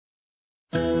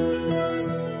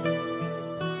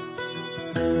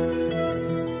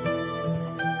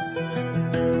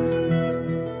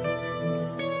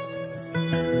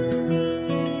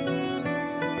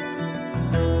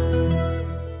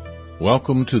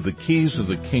Welcome to the Keys of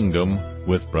the Kingdom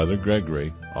with Brother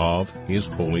Gregory of His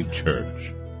Holy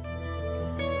Church.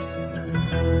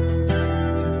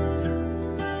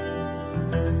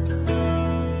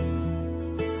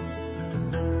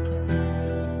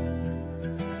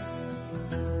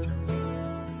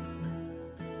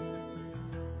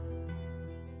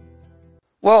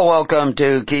 Well, welcome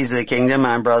to Keys of the Kingdom.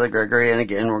 I'm Brother Gregory, and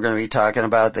again, we're going to be talking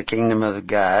about the Kingdom of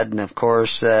God. And of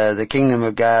course, the Kingdom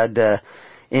of God,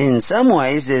 in some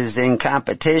ways, is in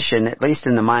competition, at least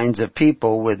in the minds of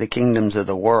people, with the kingdoms of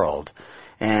the world.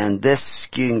 And this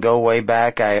can go way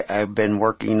back. I've been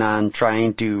working on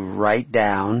trying to write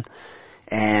down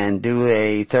and do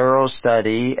a thorough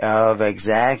study of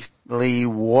exactly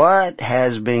what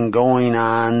has been going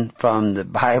on from the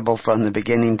Bible from the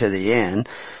beginning to the end,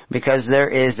 because there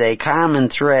is a common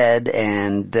thread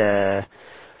and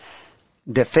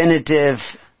definitive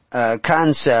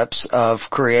concepts of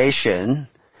creation,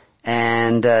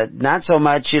 and not so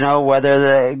much,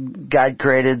 whether God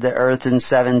created the earth in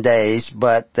 7 days,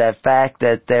 but the fact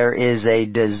that there is a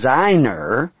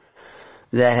designer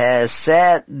that has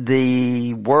set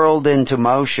the world into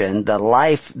motion, the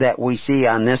life that we see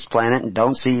on this planet and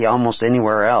don't see almost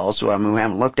anywhere else. Well, I mean, we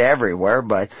haven't looked everywhere,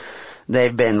 but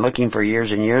they've been looking for years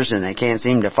and years and they can't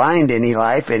seem to find any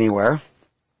life anywhere.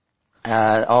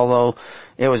 Although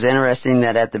it was interesting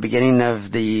that at the beginning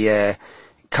of the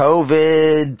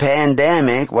COVID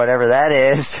pandemic, whatever that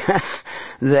is,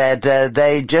 that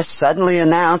they just suddenly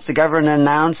announced, the government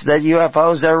announced that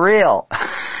UFOs are real.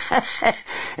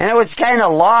 And it was kind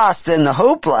of lost in the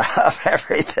hoopla of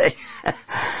everything.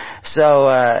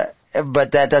 So,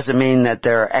 but that doesn't mean that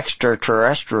they're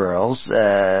extraterrestrials.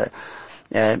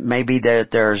 Maybe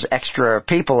there's extra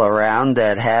people around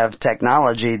that have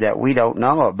technology that we don't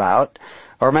know about.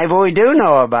 Or maybe we do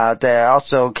know about. They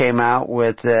also came out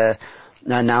with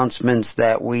announcements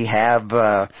that we have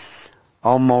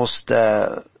almost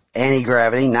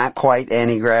anti-gravity, not quite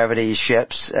anti-gravity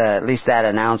ships, at least that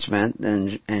announcement,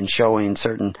 and showing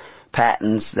certain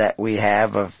patents that we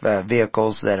have of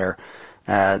vehicles that are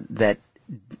that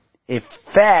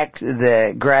affect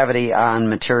the gravity on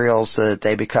materials so that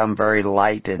they become very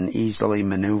light and easily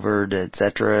maneuvered,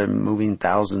 etc., moving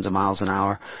thousands of miles an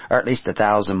hour, or at least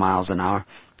 1,000 miles an hour.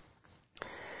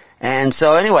 And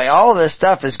so anyway, all this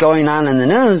stuff is going on in the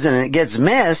news, and it gets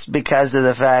missed because of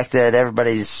the fact that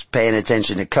everybody's paying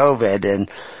attention to COVID.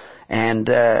 And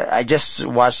I just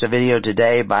watched a video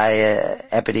today by an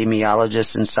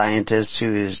epidemiologist and scientist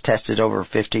who has tested over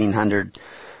 1,500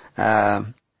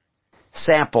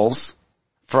 samples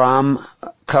from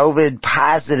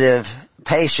COVID-positive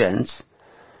patients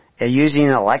using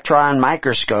an electron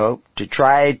microscope to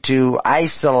try to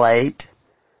isolate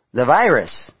the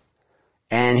virus.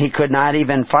 And he could not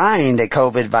even find a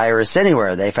COVID virus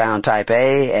anywhere. They found type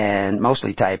A, and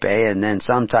mostly type A, and then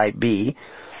some type B,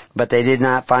 but they did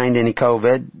not find any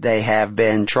COVID. They have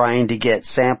been trying to get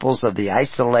samples of the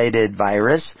isolated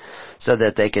virus so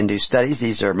that they can do studies.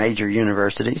 These are major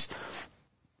universities.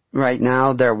 Right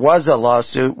now, there was a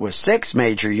lawsuit with 6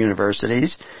 major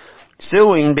universities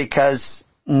suing because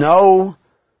no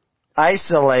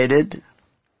isolated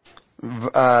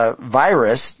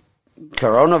virus,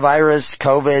 coronavirus,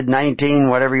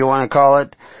 COVID-19, whatever you want to call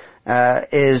it,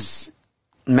 is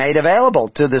made available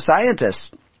to the scientists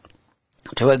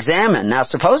to examine. Now,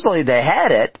 supposedly they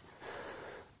had it,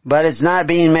 but it's not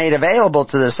being made available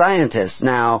to the scientists.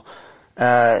 Now,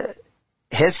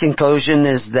 his conclusion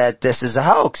is that this is a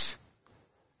hoax,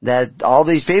 that all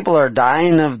these people are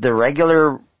dying of the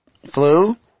regular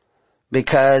flu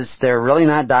because they're really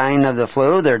not dying of the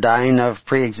flu. They're dying of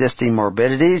pre-existing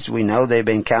morbidities. We know they've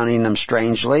been counting them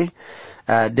strangely,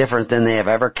 different than they have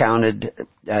ever counted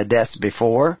deaths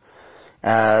before.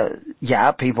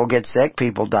 Yeah, people get sick,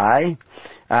 people die.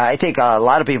 I think a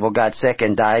lot of people got sick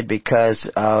and died because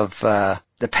of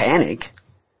the panic.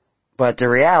 But the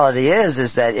reality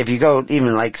is that if you go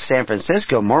even like San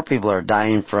Francisco, more people are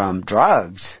dying from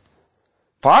drugs.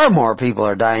 Far more people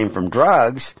are dying from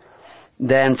drugs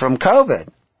than from COVID,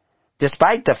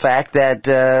 despite the fact that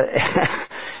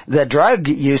the drug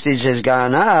usage has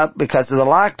gone up because of the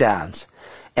lockdowns.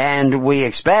 And we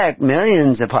expect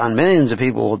millions upon millions of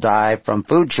people will die from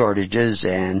food shortages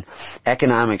and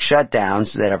economic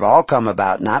shutdowns that have all come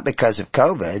about not because of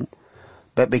COVID,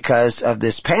 but because of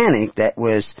this panic that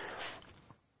was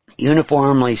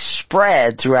uniformly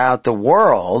spread throughout the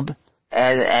world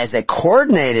as a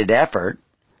coordinated effort.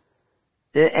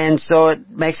 And so it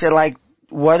makes it like,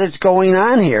 what is going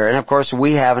on here? And of course,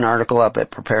 we have an article up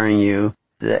at Preparing You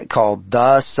called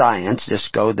The Science.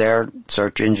 Just go there,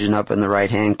 search engine up in the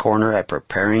right-hand corner at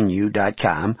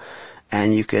preparingyou.com,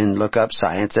 and you can look up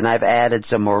science. And I've added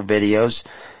some more videos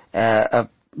of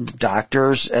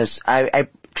doctors. As I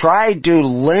tried to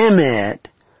limit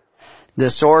the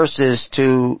sources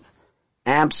to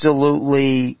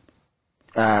absolutely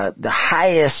the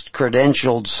highest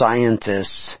credentialed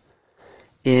scientists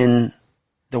in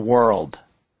the world.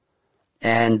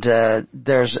 And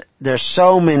there's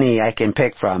so many I can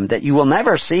pick from that you will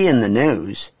never see in the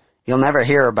news. You'll never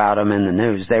hear about them in the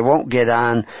news. They won't get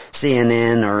on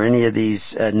CNN or any of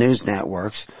these news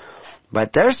networks.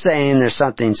 But they're saying there's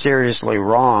something seriously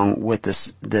wrong with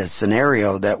the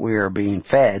scenario that we are being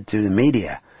fed through the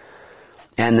media.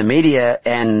 And the media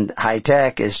and high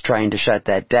tech is trying to shut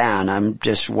that down. I'm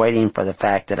just waiting for the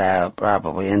fact that I'll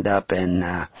probably end up in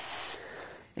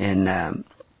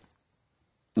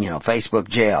Facebook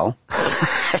jail.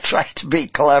 I try to be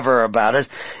clever about it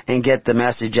and get the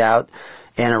message out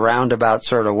in a roundabout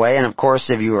sort of way. And of course,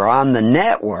 if you are on the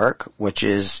network, which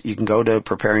is, you can go to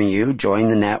Preparing You, join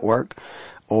the network,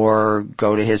 or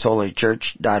go to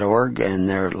hisholychurch.org, and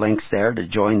there are links there to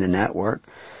join the network.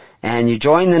 And you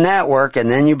join the network,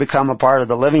 and then you become a part of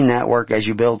the living network as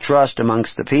you build trust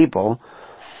amongst the people.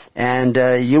 And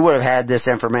you would have had this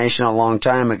information a long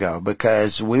time ago,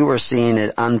 because we were seeing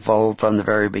it unfold from the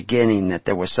very beginning, that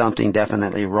there was something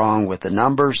definitely wrong with the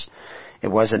numbers. It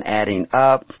wasn't adding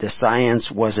up. The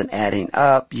science wasn't adding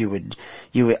up.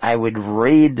 I would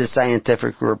read the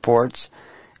scientific reports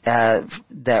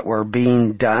that were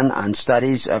being done on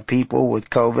studies of people with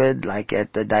COVID, like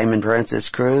at the Diamond Princess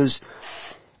cruise.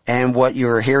 And what you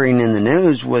were hearing in the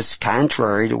news was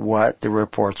contrary to what the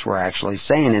reports were actually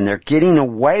saying. And they're getting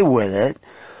away with it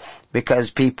because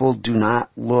people do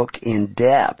not look in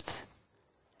depth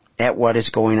at what is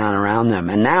going on around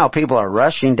them. And now people are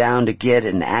rushing down to get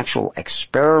an actual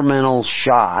experimental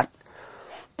shot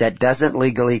that doesn't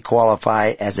legally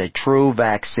qualify as a true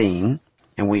vaccine.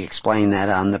 And we explain that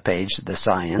on the page, The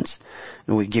Science.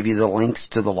 And we give you the links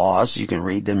to the laws. You can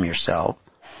read them yourself.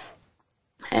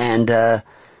 And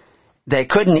they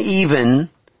couldn't even,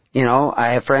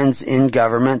 I have friends in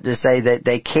government that say that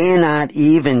they cannot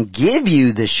even give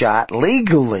you the shot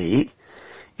legally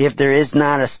if there is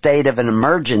not a state of an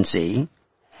emergency.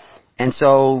 And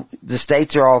so the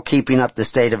states are all keeping up the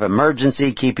state of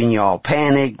emergency, keeping you all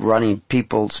panicked, running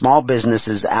people, small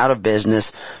businesses out of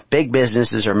business. Big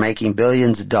businesses are making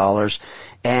billions of dollars,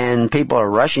 and people are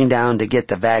rushing down to get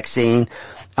the vaccine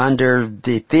under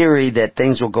the theory that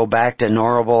things will go back to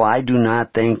normal. I do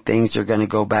not think things are going to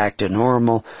go back to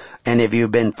normal. And if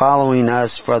you've been following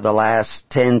us for the last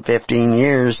 10, 15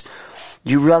 years,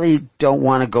 you really don't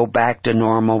want to go back to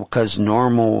normal, because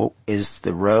normal is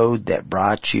the road that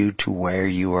brought you to where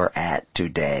you are at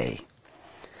today.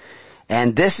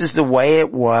 And this is the way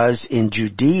it was in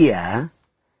Judea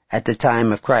at the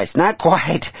time of Christ. Not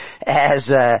quite as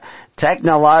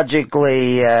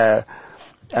technologically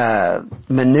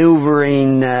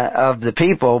maneuvering of the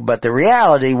people, but the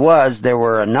reality was there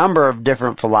were a number of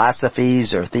different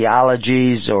philosophies or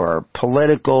theologies or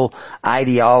political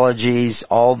ideologies,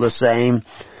 all the same,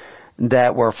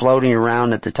 that were floating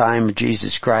around at the time of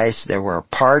Jesus Christ. There were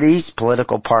parties,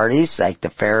 political parties, like the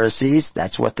Pharisees.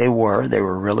 That's what they were. They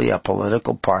were really a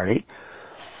political party.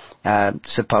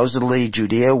 Supposedly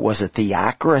Judea was a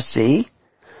theocracy,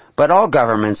 but all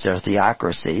governments are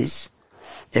theocracies.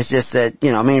 It's just that,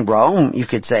 Rome, you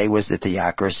could say, was the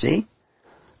theocracy,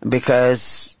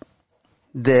 because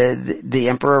the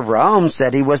emperor of Rome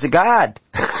said he was a god.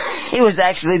 He was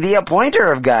actually the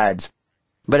appointer of gods.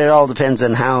 But it all depends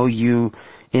on how you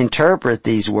interpret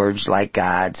these words, like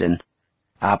gods and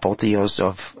apotheos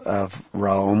of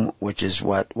Rome, which is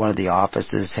what one of the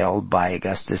offices held by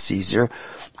Augustus Caesar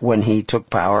when he took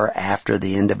power after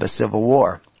the end of a civil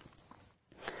war.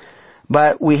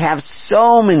 But we have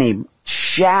so many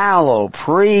shallow,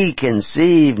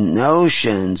 preconceived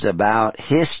notions about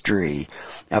history,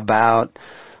 about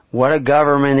what a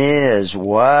government is,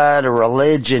 what a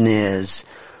religion is,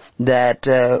 that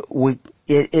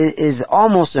it is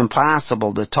almost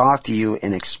impossible to talk to you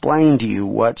and explain to you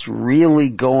what's really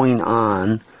going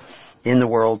on in the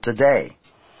world today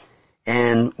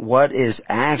and what is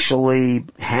actually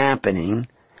happening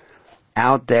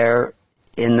out there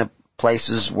in the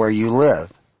places where you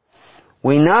live.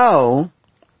 We know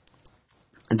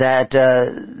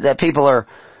that people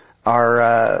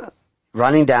are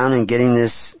running down and getting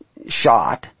this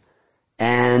shot,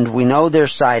 and we know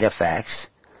there's side effects.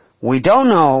 We don't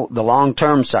know the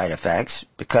long-term side effects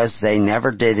because they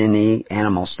never did any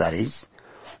animal studies.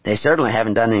 They certainly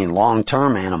haven't done any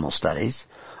long-term animal studies.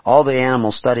 All the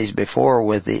animal studies before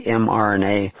with the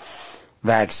mRNA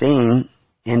vaccine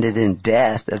ended in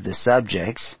death of the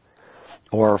subjects,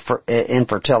 or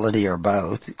infertility, or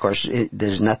both. Of course,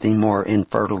 there's nothing more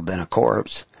infertile than a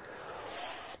corpse.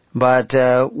 But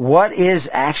what is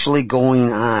actually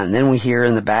going on? Then we hear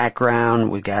in the background,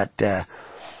 we got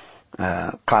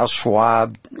Klaus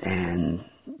Schwab and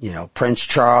Prince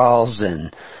Charles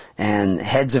and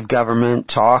heads of government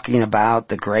talking about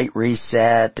the Great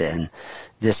Reset and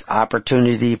this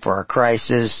opportunity for a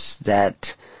crisis that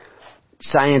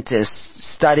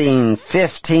scientists studying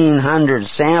 1,500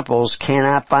 samples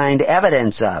cannot find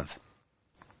evidence of.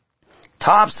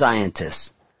 Top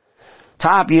scientists,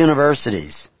 top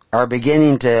universities are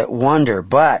beginning to wonder,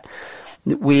 but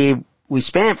we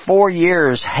spent 4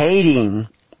 years hating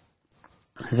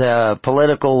the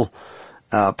political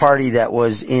party that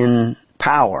was in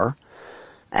power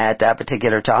at that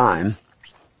particular time,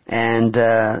 and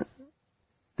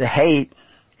the hate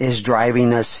is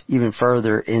driving us even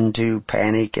further into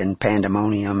panic and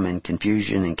pandemonium and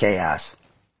confusion and chaos.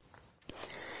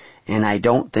 And I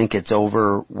don't think it's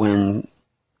over when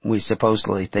we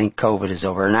supposedly think COVID is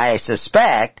over. And I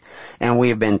suspect, and we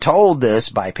have been told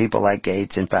this by people like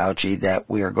Gates and Fauci, that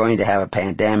we are going to have a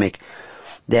pandemic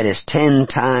that is 10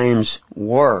 times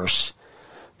worse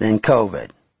than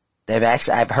COVID.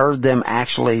 I've heard them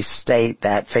actually state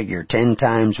that figure, 10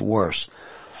 times worse.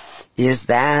 Is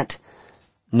that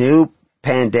new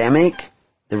pandemic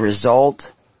the result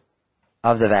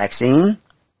of the vaccine?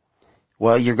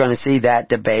 Well, you're going to see that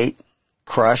debate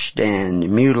crushed and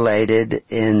mutilated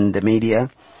in the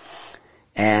media,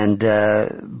 and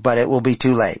but it will be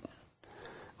too late.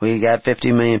 We got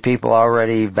 50 million people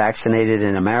already vaccinated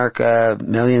in America,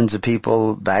 millions of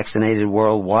people vaccinated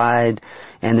worldwide,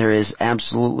 and there is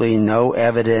absolutely no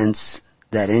evidence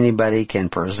that anybody can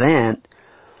present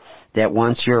that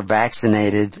once you're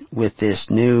vaccinated with this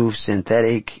new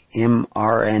synthetic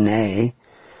mRNA,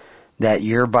 that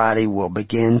your body will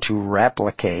begin to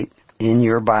replicate in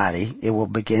your body. It will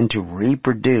begin to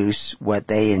reproduce what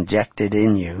they injected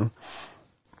in you,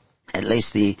 at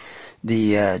least the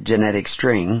genetic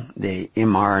string, the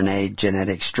mRNA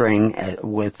genetic string,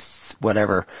 with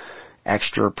whatever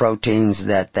extra proteins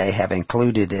that they have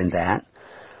included in that.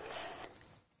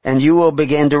 And you will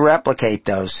begin to replicate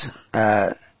those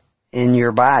in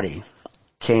your body.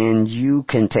 Can you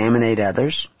contaminate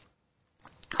others?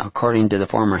 According to the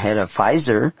former head of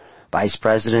Pfizer, vice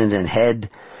president and head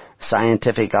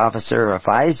scientific officer of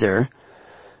Pfizer,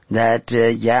 that,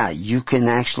 you can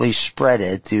actually spread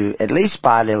it through at least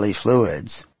bodily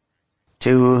fluids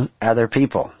to other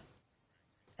people.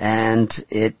 And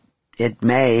it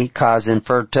may cause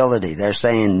infertility. They're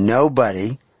saying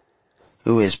nobody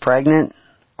who is pregnant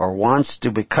or wants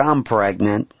to become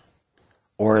pregnant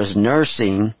or is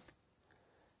nursing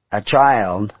a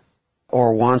child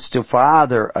or wants to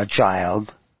father a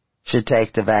child should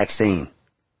take the vaccine.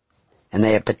 And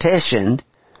they have petitioned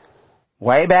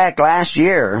way back last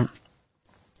year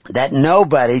that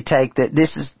nobody take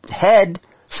this is head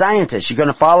scientist. You're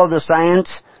going to follow the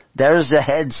science? There's the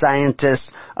head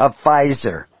scientist of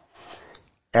Pfizer.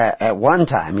 At one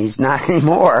time, he's not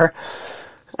anymore.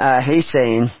 He's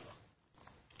saying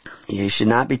you should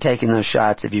not be taking those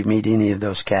shots if you meet any of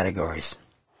those categories.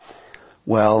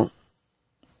 Well,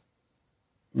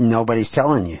 nobody's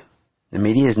telling you. The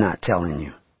media is not telling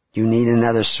you. You need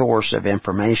another source of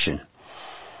information.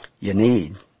 You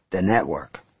need the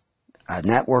network. A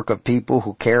network of people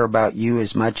who care about you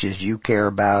as much as you care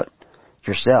about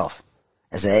yourself,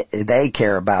 as they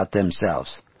care about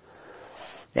themselves.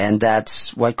 And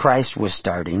that's what Christ was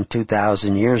starting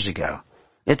 2,000 years ago.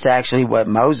 It's actually what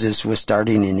Moses was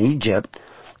starting in Egypt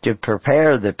to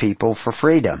prepare the people for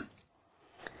freedom.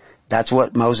 That's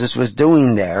what Moses was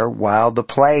doing there while the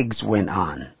plagues went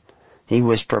on. He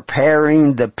was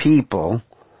preparing the people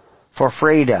for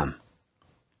freedom.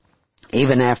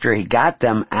 Even after he got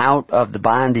them out of the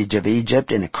bondage of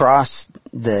Egypt and across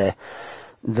the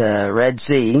Red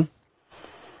Sea,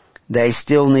 they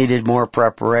still needed more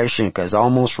preparation, because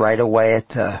almost right away at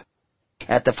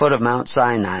the foot of Mount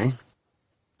Sinai,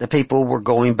 the people were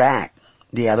going back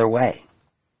the other way.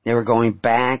 They were going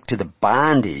back to the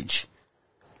bondage.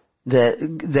 They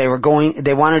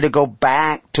wanted to go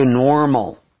back to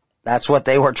normal. That's what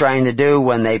they were trying to do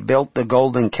when they built the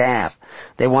golden calf.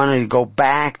 They wanted to go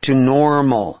back to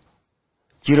normal.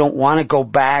 You don't want to go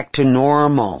back to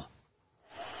normal.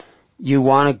 You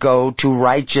want to go to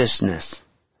righteousness.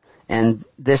 And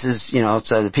this is,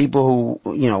 so the people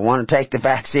who, want to take the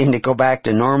vaccine to go back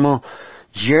to normal,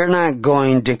 you're not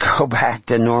going to go back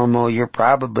to normal. You're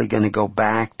probably going to go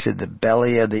back to the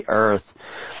belly of the earth.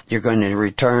 You're going to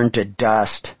return to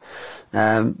dust.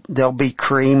 They'll be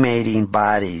cremating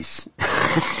bodies.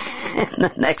 in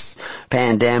the next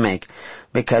pandemic,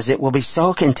 because it will be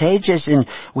so contagious and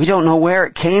we don't know where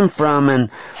it came from,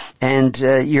 and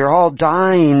you're all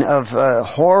dying of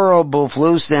horrible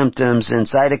flu symptoms and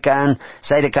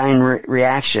cytokine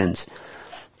reactions.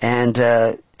 And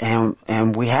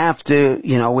we have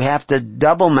to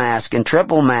double mask and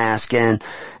triple mask and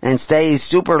stay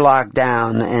super locked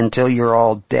down until you're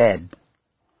all dead.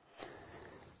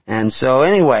 And so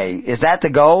anyway, is that the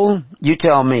goal? You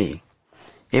tell me.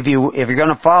 If you're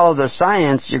going to follow the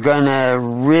science, you're going to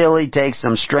really take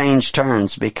some strange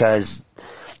turns, because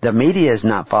the media is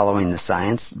not following the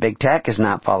science, big tech is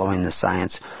not following the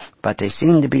science, but they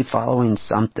seem to be following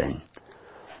something.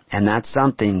 And that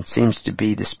something seems to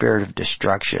be the spirit of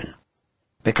destruction.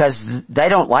 Because they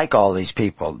don't like all these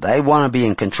people. They want to be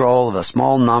in control of a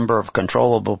small number of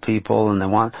controllable people, and they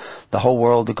want the whole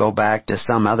world to go back to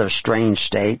some other strange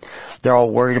state. They're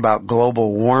all worried about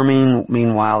global warming.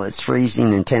 Meanwhile, it's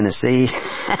freezing in Tennessee.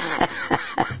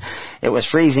 It was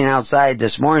freezing outside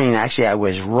this morning. Actually, I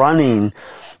was running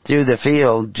through the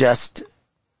field just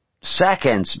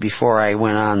seconds before I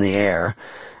went on the air.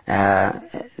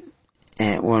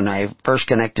 And when I first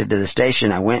connected to the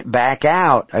station, I went back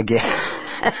out again.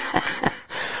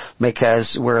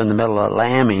 Because we're in the middle of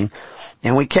lambing,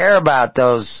 and we care about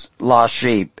those lost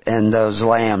sheep and those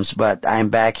lambs, but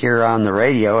I'm back here on the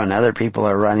radio and other people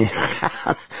are running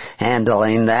around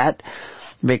handling that,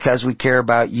 because we care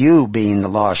about you being the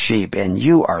lost sheep, and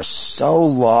you are so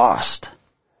lost,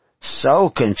 so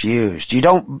confused.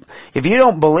 If you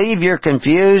don't believe you're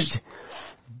confused,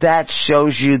 that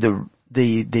shows you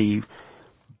the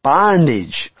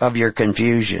bondage of your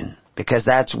confusion, because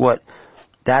that's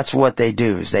what they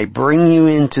do, is they bring you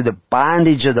into the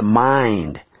bondage of the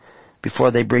mind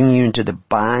before they bring you into the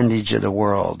bondage of the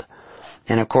world.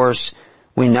 And of course,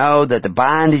 we know that the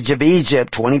bondage of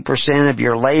Egypt, 20% of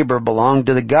your labor belonged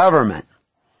to the government.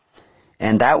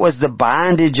 And that was the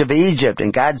bondage of Egypt.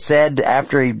 And God said,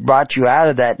 after He brought you out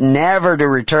of that, never to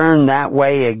return that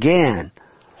way again.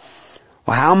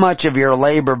 Well, how much of your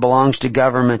labor belongs to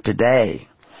government today?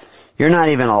 You're not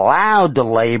even allowed to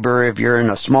labor if you're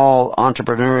in a small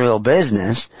entrepreneurial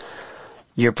business.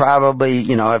 You're probably,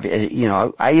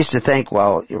 I used to think,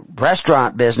 well,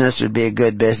 restaurant business would be a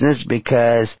good business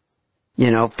because,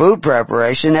 food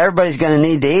preparation, everybody's going to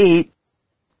need to eat.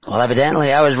 Well,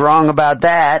 evidently I was wrong about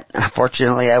that.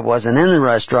 Fortunately, I wasn't in the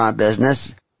restaurant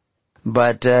business,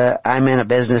 but I'm in a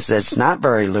business that's not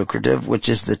very lucrative, which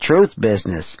is the truth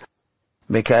business.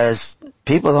 Because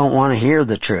people don't want to hear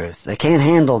the truth. They can't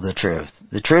handle the truth.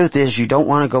 The truth is you don't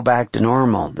want to go back to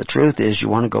normal. The truth is you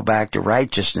want to go back to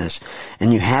righteousness.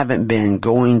 And you haven't been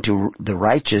going to the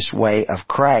righteous way of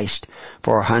Christ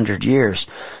for 100 years.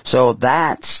 So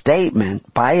that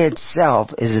statement by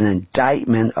itself is an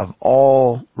indictment of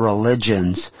all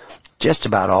religions. Just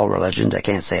about all religions. I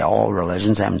can't say all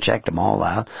religions. I haven't checked them all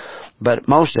out. But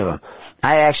most of them.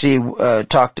 I actually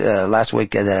talked last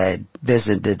week that I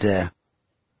visited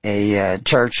a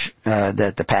church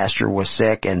that the pastor was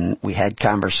sick, and we had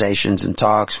conversations and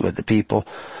talks with the people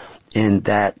in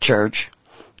that church.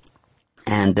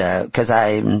 And because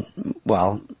at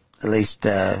least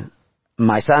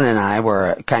my son and I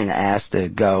were kind of asked to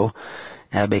go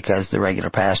because the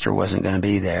regular pastor wasn't going to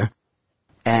be there.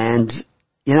 And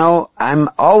I'm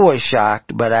always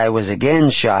shocked, but I was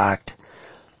again shocked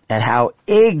at how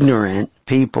ignorant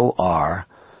people are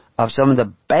of some of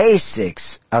the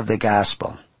basics of the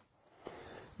gospel.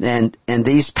 And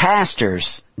these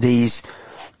pastors, sing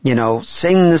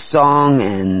the song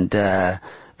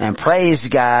and praise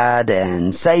God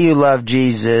and say you love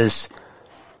Jesus,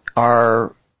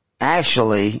 are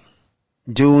actually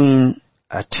doing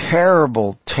a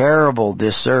terrible, terrible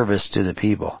disservice to the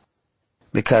people.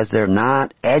 Because they're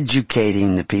not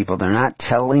educating the people. They're not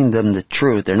telling them the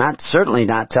truth. They're certainly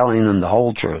not telling them the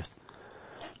whole truth.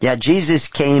 Yeah, Jesus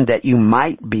came that you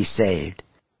might be saved.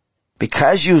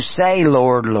 Because you say,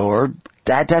 Lord, Lord,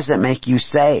 that doesn't make you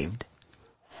saved.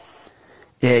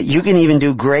 You can even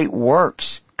do great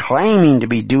works, claiming to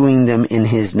be doing them in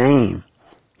His name.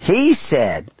 He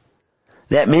said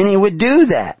that many would do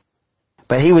that.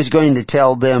 But He was going to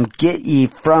tell them, get ye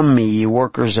from me, ye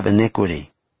workers of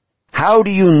iniquity. How do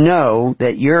you know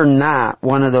that you're not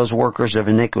one of those workers of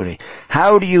iniquity?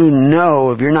 How do you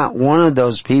know if you're not one of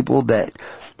those people that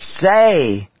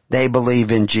say they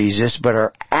believe in Jesus, but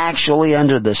are actually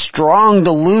under the strong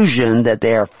delusion that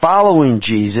they are following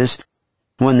Jesus,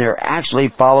 when they're actually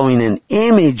following an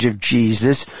image of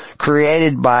Jesus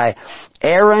created by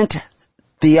errant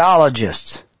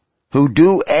theologists who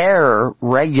do error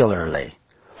regularly?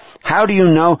 How do you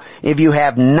know if you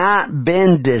have not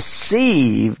been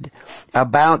deceived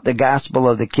about the gospel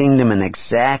of the kingdom and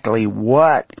exactly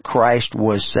what Christ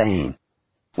was saying?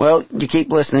 Well, you keep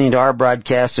listening to our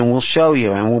broadcast and we'll show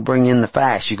you and we'll bring in the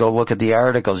facts. You go look at the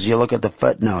articles, you look at the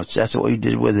footnotes. That's what we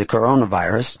did with the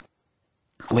coronavirus.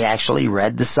 We actually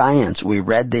read the science. We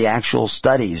read the actual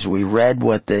studies. We read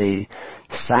what the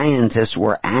scientists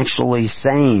were actually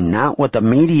saying, not what the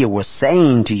media was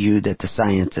saying to you that the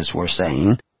scientists were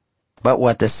saying, but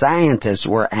what the scientists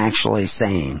were actually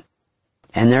saying.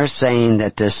 And they're saying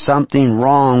that there's something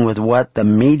wrong with what the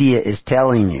media is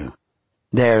telling you.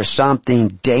 There's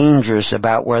something dangerous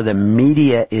about where the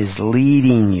media is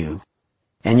leading you.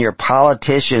 And your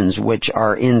politicians, which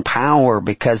are in power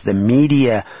because the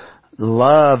media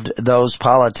loved those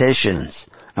politicians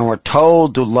and were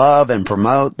told to love and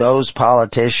promote those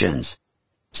politicians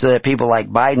so that people like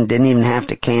Biden didn't even have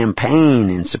to campaign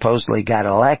and supposedly got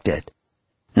elected.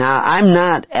 Now, I'm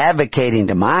not advocating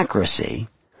democracy.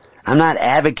 I'm not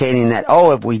advocating that,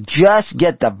 if we just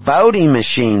get the voting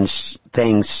machines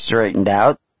things straightened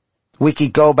out, we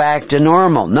could go back to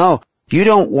normal. No, you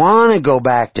don't want to go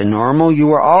back to normal.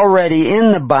 You are already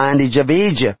in the bondage of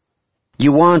Egypt.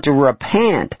 You want to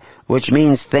repent, which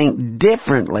means think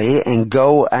differently and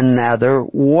go another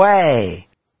way.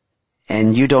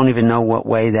 And you don't even know what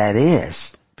way that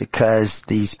is, because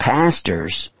these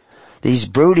pastors, these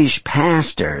brutish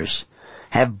pastors,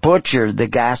 have butchered the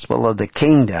gospel of the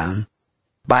kingdom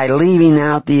by leaving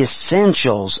out the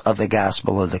essentials of the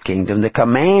gospel of the kingdom, the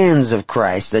commands of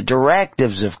Christ, the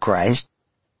directives of Christ,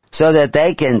 so that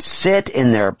they can sit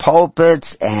in their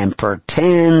pulpits and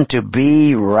pretend to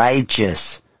be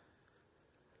righteous.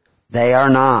 They are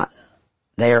not.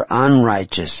 They are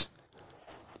unrighteous.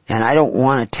 And I don't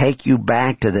want to take you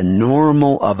back to the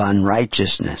normal of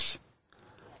unrighteousness.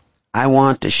 I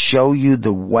want to show you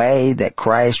the way that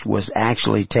Christ was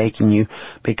actually taking you,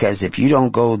 because if you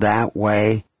don't go that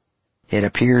way, it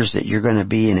appears that you're going to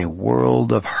be in a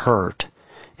world of hurt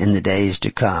in the days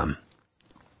to come.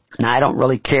 Now, I don't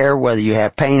really care whether you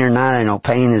have pain or not. I know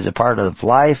pain is a part of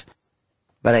life,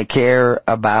 but I care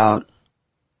about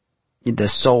the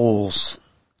souls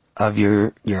of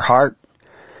your heart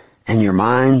and your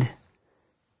mind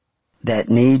that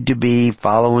need to be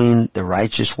following the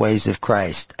righteous ways of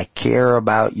Christ. I care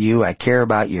about you. I care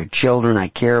about your children. I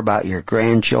care about your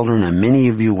grandchildren. And many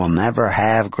of you will never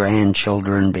have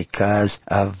grandchildren because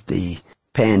of the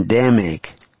pandemic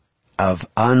of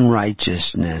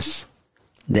unrighteousness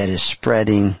that is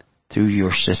spreading through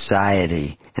your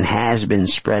society and has been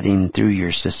spreading through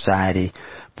your society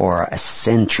for a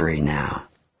century now.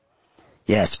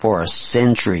 Yes, for a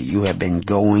century you have been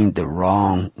going the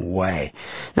wrong way.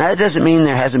 Now, that doesn't mean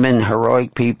there hasn't been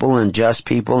heroic people and just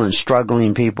people and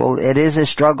struggling people. It is a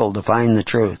struggle to find the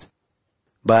truth.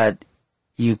 But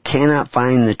you cannot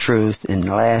find the truth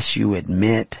unless you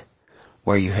admit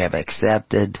where you have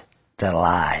accepted the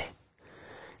lie.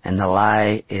 And the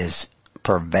lie is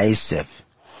pervasive.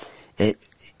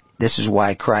 This is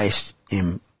why Christ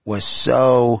was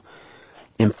so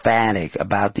emphatic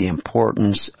about the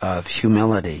importance of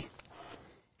humility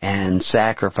and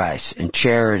sacrifice and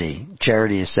charity.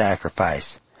 Charity is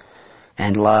sacrifice.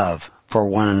 And love for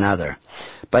one another.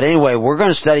 But anyway, we're going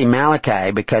to study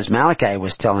Malachi, because Malachi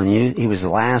was telling you he was the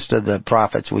last of the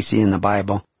prophets we see in the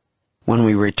Bible when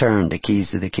we return to Keys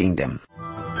to the Kingdom.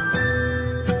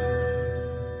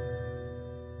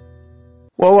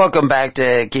 Well, welcome back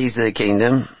to Keys to the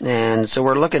Kingdom. And so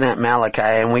we're looking at Malachi,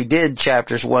 and we did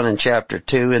chapters 1 and chapter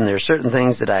 2, and there are certain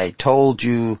things that I told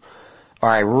you, or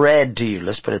I read to you,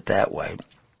 let's put it that way.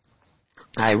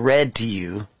 I read to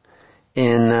you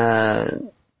in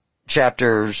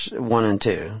chapters 1 and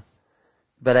 2,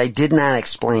 but I did not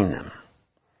explain them.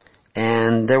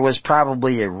 And there was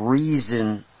probably a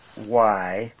reason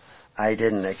why I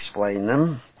didn't explain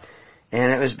them.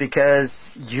 And it was because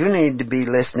you need to be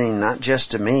listening not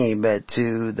just to me, but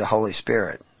to the Holy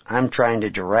Spirit. I'm trying to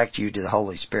direct you to the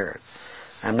Holy Spirit.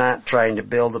 I'm not trying to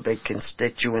build a big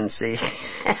constituency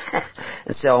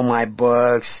and sell my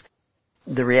books.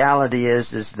 The reality is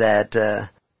that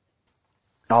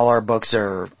all our books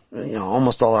are,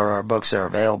 almost all of our books are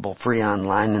available free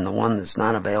online, and the one that's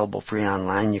not available free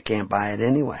online, you can't buy it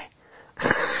anyway.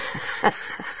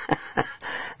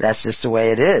 That's just the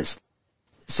way it is.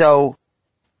 So,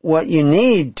 what you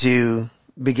need to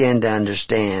begin to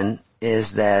understand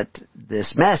is that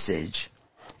this message,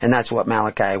 and that's what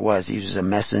Malachi was. He was a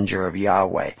messenger of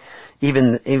Yahweh.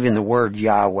 Even the word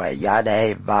Yahweh,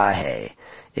 Yadeh-Vaheh,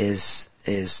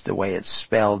 is the way it's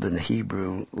spelled in the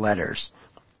Hebrew letters.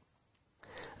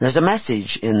 There's a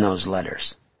message in those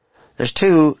letters. there's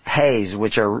two H's,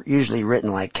 which are usually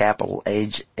written like capital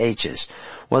H's.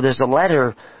 Well, there's a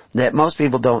letter that most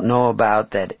people don't know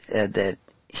about that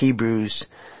Hebrews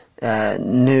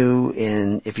knew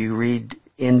if you read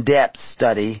in-depth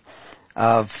study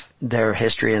of their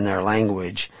history and their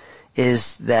language, is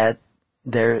that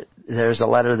there's a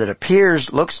letter that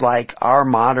looks like our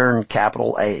modern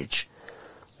capital H,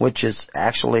 which is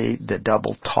actually the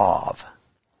double Tav.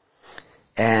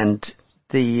 And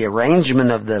the arrangement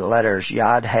of the letters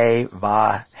Yod, He,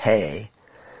 Vav, He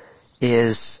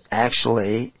is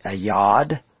actually a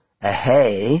Yod, a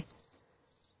He,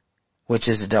 which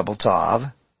is a double Tav,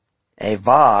 a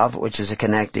Vav, which is a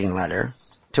connecting letter,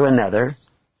 to another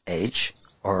H,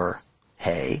 or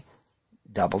He,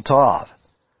 double Tav.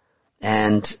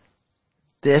 And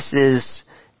there's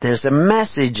a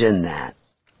message in that,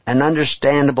 an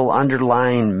understandable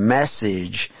underlying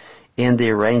message in the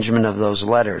arrangement of those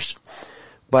letters.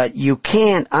 But you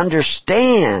can't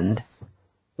understand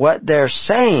what they're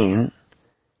saying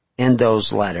in those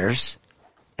letters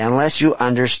unless you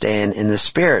understand in the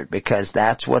Spirit, because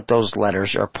that's what those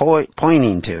letters are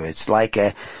pointing to. It's like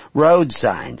road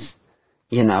signs.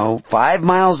 5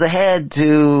 miles ahead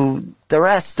to the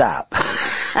rest stop.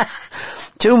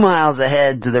 2 miles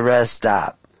ahead to the rest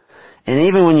stop. And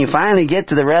even when you finally get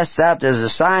to the rest stop, there's a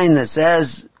sign that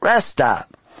says rest stop.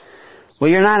 Well,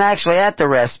 you're not actually at the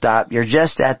rest stop. You're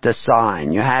just at the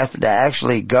sign. You have to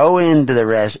actually pull into the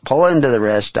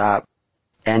rest stop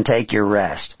and take your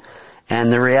rest.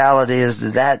 And the reality is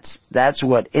that's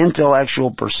what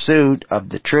intellectual pursuit of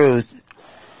the truth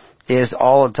is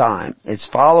all the time. It's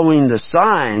following the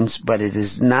signs, but it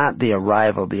is not the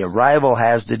arrival. The arrival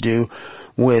has to do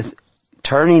with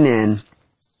turning in,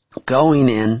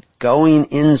 going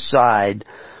inside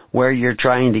where you're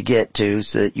trying to get to,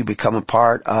 so that you become a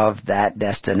part of that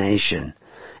destination.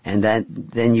 And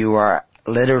then you are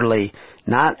literally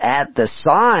not at the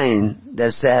sign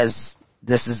that says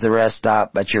this is the rest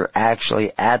stop, but you're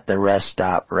actually at the rest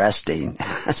stop resting.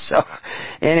 So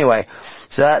anyway,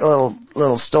 so that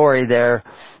little story there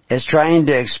is trying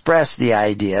to express the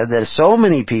idea that so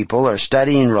many people are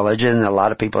studying religion, and a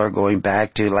lot of people are going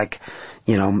back to,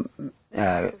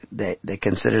 they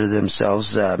consider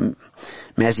themselves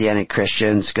Messianic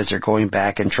Christians because they're going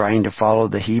back and trying to follow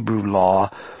the Hebrew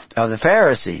law of the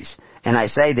Pharisees. And I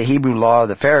say the Hebrew law of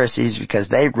the Pharisees because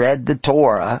they read the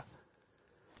Torah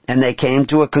and they came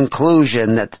to a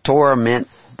conclusion that the Torah meant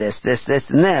this, this, this,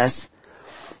 and this.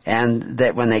 And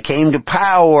that when they came to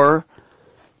power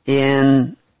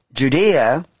in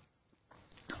Judea,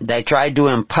 they tried to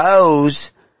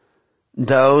impose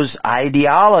those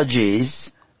ideologies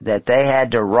that they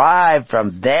had derived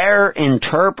from their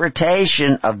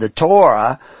interpretation of the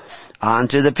Torah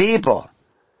onto the people.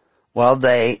 Well,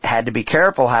 they had to be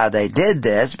careful how they did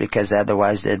this, because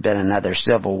otherwise there'd been another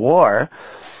civil war.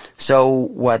 So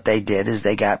what they did is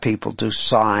they got people to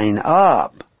sign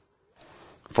up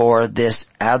for this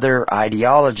other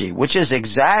ideology, which is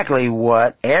exactly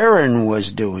what Aaron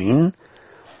was doing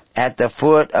at the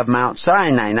foot of Mount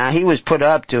Sinai. Now, he was put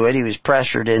up to it. He was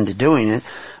pressured into doing it.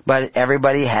 But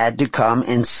everybody had to come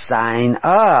and sign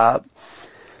up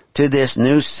to this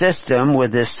new system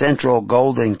with this central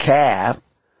golden calf,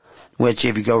 which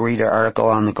if you go read an article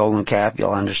on the golden calf,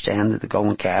 you'll understand that the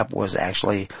golden calf was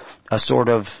actually a sort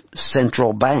of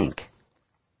central bank.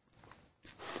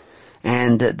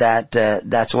 And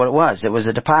that's what it was. It was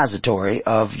a depository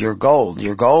of your gold.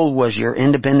 Your gold was your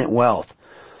independent wealth.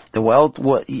 The wealth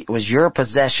was your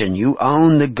possession. You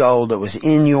owned the gold that was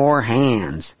in your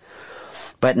hands.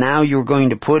 But now you're going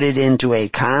to put it into a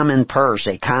common purse,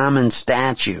 a common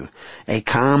statue, a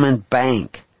common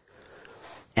bank.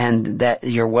 And that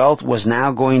your wealth was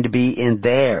now going to be in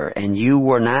there, and you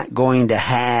were not going to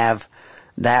have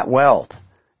that wealth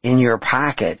in your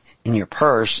pocket, in your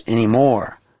purse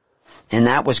anymore. And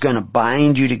that was going to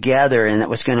bind you together, and that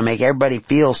was going to make everybody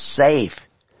feel safe.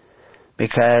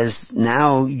 Because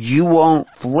now you won't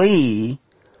flee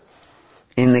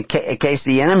in case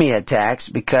the enemy attacks,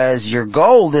 because your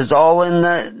gold is all in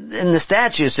the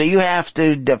statue. So you have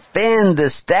to defend the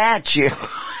statue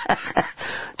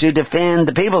to defend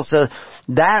the people. So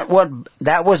that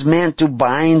was meant to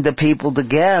bind the people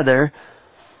together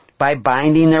by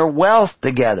binding their wealth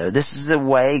together. This is the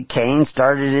way Cain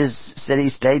started his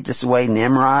city-state. This is the way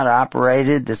Nimrod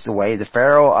operated. This is the way the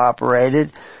Pharaoh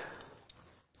operated.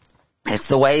 It's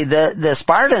the way the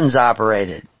Spartans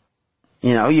operated.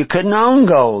 You couldn't own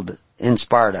gold in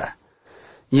Sparta.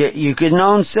 You couldn't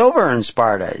own silver in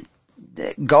Sparta.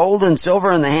 Gold and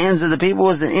silver in the hands of the people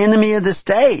was an enemy of the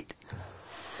state.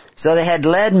 So they had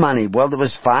lead money. Well, it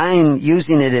was fine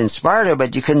using it in Sparta,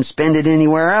 but you couldn't spend it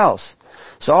anywhere else.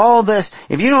 So all this,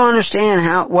 if you don't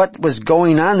understand what was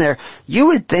going on there, you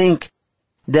would think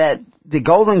that the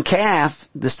golden calf,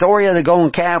 the story of the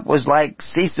golden calf was like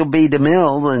Cecil B.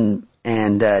 DeMille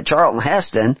and Charlton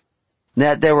Heston,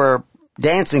 that there were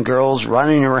dancing girls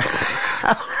running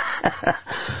around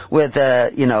with,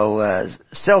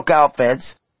 silk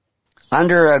outfits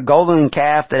under a golden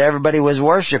calf that everybody was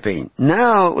worshiping.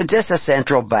 No, it was just a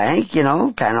central bank, kind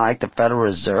of like the Federal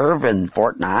Reserve in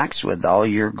Fort Knox with all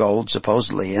your gold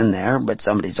supposedly in there, but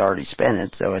somebody's already spent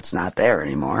it, so it's not there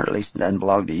anymore. At least it doesn't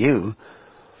belong to you.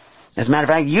 As a matter of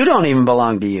fact, you don't even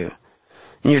belong to you.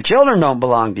 And your children don't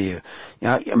belong to you.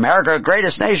 America, the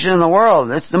greatest nation in the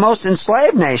world. It's the most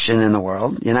enslaved nation in the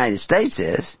world. The United States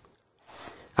is.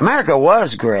 America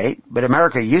was great, but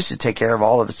America used to take care of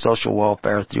all of its social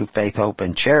welfare through faith, hope,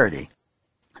 and charity.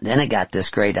 Then it got this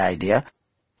great idea,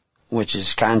 which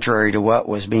is contrary to what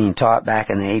was being taught back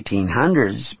in the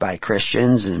 1800s by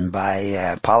Christians and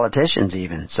by politicians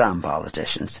even, some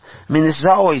politicians. I mean, this has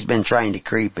always been trying to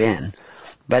creep in.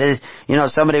 But,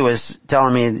 somebody was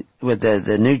telling me with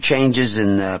the new changes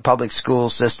in the public school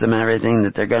system and everything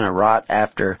that they're going to rot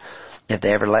after, if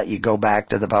they ever let you go back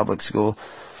to the public school,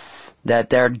 that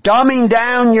they're dumbing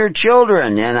down your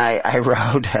children. And I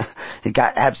wrote,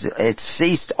 it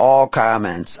ceased all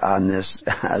comments on this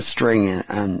string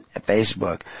on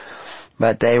Facebook.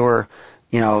 But they were,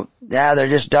 they're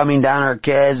just dumbing down our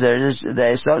kids.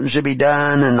 Something should be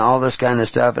done and all this kind of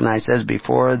stuff. And I says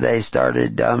before they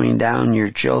started dumbing down your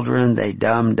children, they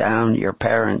dumbed down your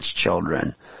parents'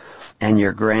 children and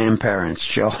your grandparents'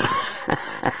 children.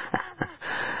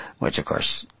 Which of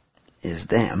course is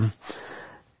them.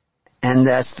 And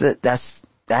that's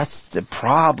the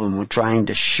problem with trying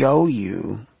to show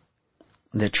you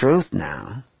the truth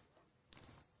now,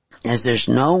 is there's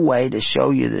no way to show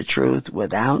you the truth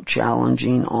without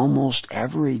challenging almost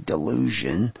every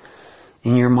delusion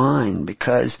in your mind,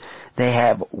 because they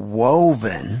have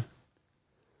woven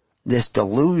this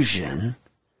delusion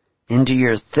into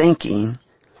your thinking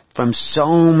from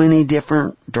so many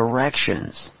different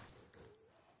directions.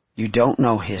 You don't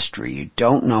know history. You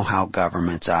don't know how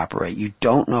governments operate. You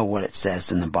don't know what it says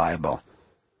in the Bible.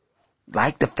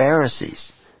 Like the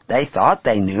Pharisees. They thought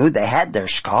they knew. They had their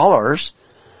scholars.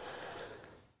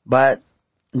 But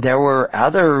there were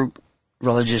other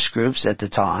religious groups at the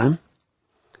time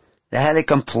that had a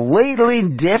completely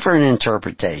different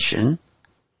interpretation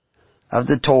of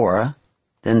the Torah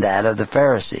than that of the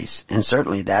Pharisees, and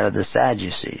certainly that of the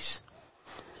Sadducees.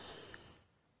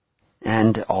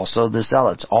 And also the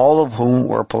Zealots, all of whom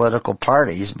were political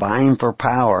parties vying for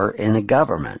power in a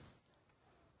government.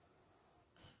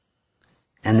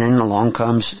 And then along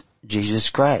comes Jesus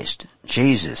Christ.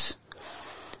 Jesus,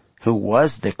 who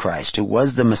was the Christ, who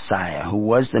was the Messiah, who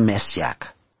was the Messiah,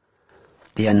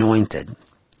 the anointed,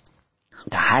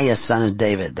 the highest son of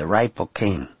David, the rightful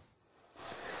king.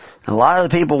 And a lot of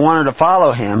the people wanted to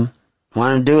follow him,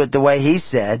 wanted to do it the way he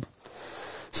said.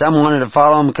 Some wanted to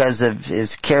follow him because of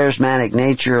his charismatic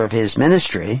nature of his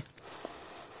ministry.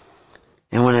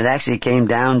 And when it actually came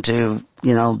down to,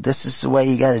 this is the way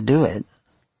you got to do it,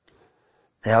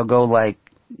 they'll go like,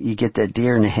 you get that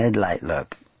deer in the headlight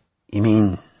look. You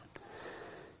mean,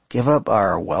 give up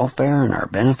our welfare and our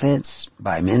benefits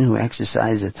by men who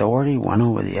exercise authority one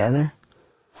over the other?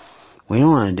 We don't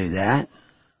want to do that.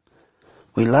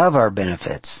 We love our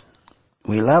benefits.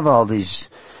 We love all these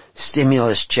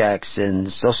stimulus checks and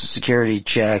Social Security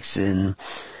checks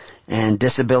and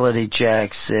disability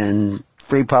checks and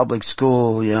free public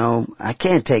school, I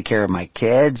can't take care of my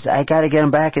kids. I got to get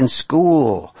them back in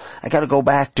school. I got to go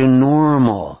back to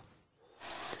normal.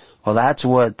 Well, that's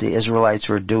what the Israelites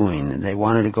were doing. They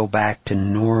wanted to go back to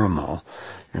normal.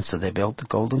 And so they built the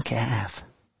golden calf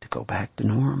to go back to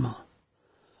normal.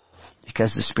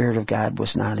 Because the Spirit of God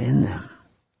was not in them.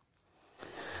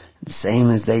 The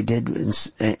same as they did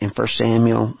in 1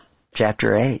 Samuel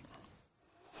chapter 8.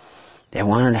 They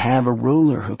wanted to have a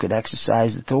ruler who could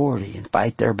exercise authority and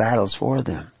fight their battles for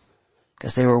them.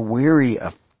 Because they were weary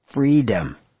of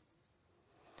freedom.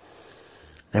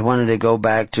 They wanted to go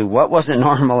back to what wasn't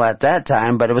normal at that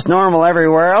time, but it was normal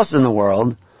everywhere else in the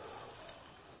world.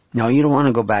 No, you don't want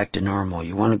to go back to normal.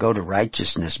 You want to go to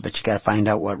righteousness, but you got to find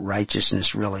out what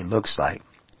righteousness really looks like.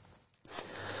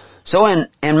 So in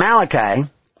Malachi,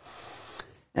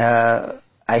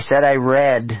 I said I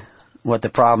read what the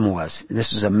problem was.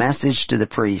 This was a message to the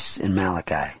priests in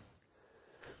Malachi.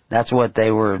 That's what they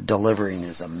were delivering,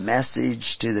 is a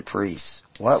message to the priests.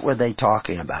 What were they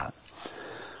talking about?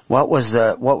 What were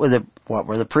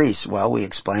the priests? Well, we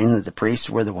explained that the priests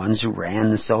were the ones who ran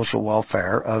the social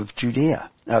welfare of Judea,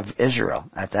 of Israel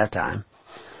at that time,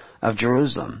 of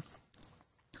Jerusalem.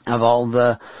 of all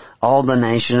the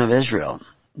nation of Israel,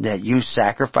 that you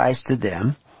sacrificed to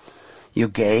them. You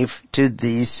gave to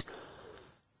these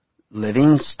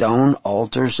living stone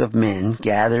altars of men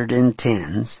gathered in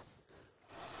tens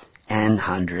and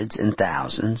hundreds and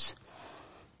thousands,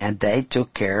 and they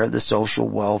took care of the social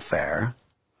welfare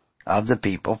of the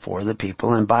people, for the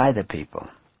people, and by the people.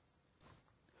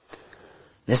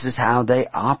 This is how they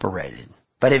operated.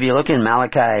 But if you look in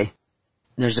Malachi,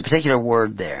 there's a particular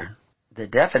word there. The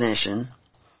definition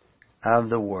of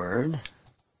the word,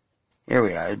 here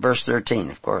we are, verse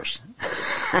 13, of course.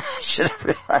 I should have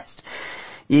realized.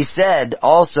 Ye said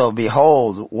also,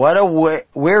 behold, what a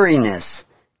weariness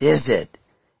is it,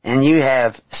 and you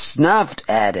have snuffed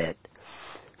at it,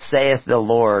 saith the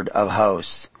Lord of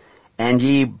hosts. And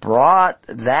ye brought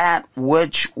that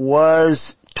which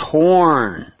was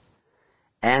torn,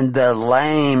 and the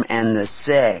lame and the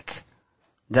sick.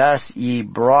 Thus ye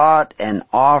brought an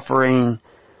offering.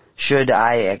 Should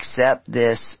I accept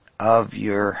this of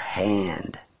your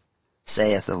hand,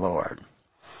 saith the Lord.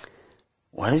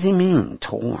 What does he mean,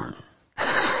 torn?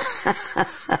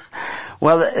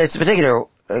 Well, it's a particular,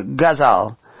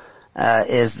 gazal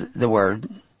is the word,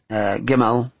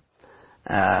 gimel.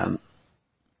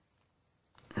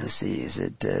 Let's see, is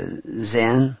it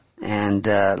zen and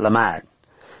lamad,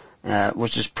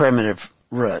 which is primitive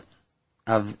root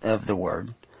of the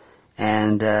word.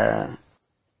 And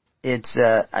it's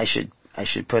I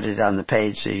should put it on the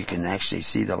page so you can actually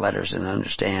see the letters and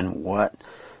understand what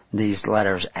these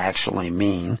letters actually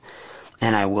mean.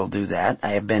 And I will do that.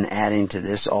 I have been adding to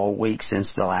this all week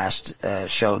since the last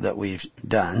show that we've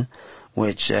done,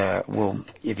 which will,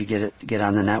 if you get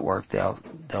on the network,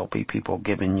 there'll be people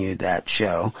giving you that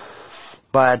show.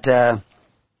 But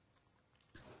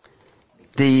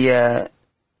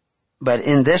but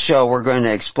in this show, we're going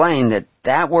to explain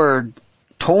that word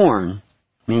torn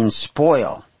means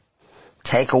spoil,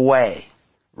 take away,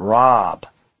 rob,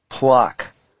 pluck,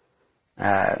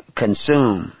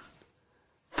 consume,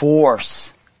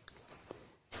 force,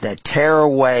 that tear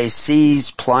away,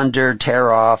 seize, plunder,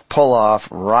 tear off, pull off,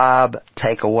 rob,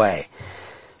 take away.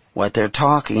 What they're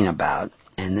talking about,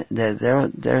 and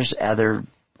there's other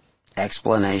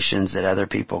explanations that other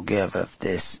people give of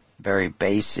this very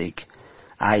basic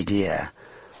idea,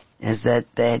 is that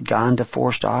they had gone to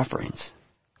forced offerings.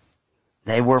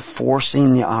 They were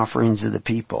forcing the offerings of the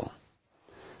people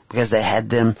because they had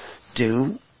them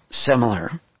do similar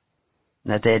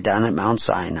that they had done at Mount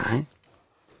Sinai,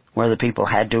 where the people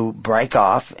had to break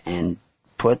off and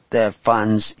put the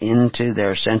funds into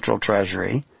their central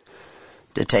treasury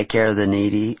to take care of the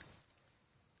needy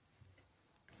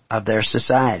of their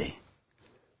society.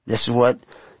 This is what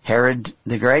Herod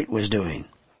the Great was doing.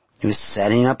 He was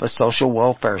setting up a social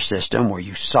welfare system where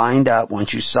you signed up.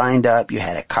 Once you signed up, you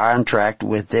had a contract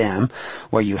with them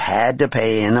where you had to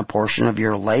pay in a portion of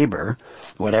your labor,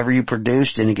 whatever you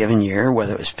produced in a given year,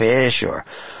 whether it was fish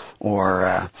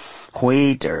or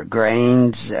wheat or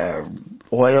grains or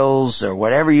oils or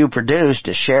whatever you produced,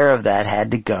 a share of that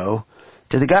had to go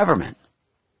to the government.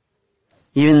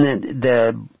 Even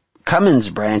the Cummins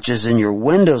branches in your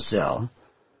windowsill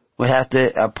would have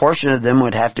to, a portion of them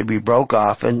would have to be broke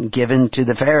off and given to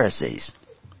the Pharisees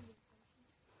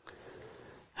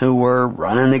who were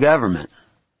running the government.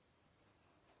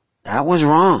 That was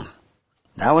wrong.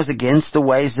 That was against the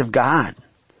ways of God.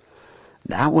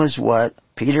 That was what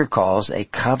Peter calls a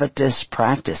covetous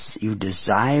practice. You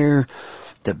desire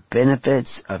the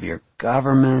benefits of your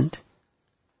government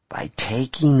by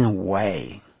taking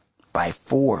away, by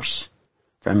force,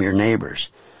 from your neighbors.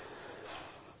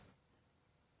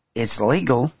 It's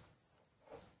legal,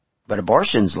 but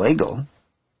abortion's legal.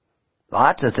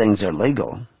 Lots of things are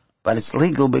legal, but it's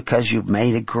legal because you've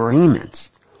made agreements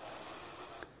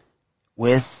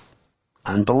with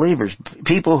unbelievers,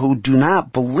 people who do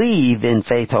not believe in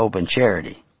faith, hope, and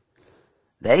charity.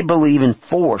 They believe in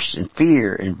force and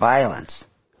fear and violence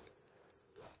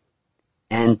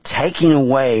and taking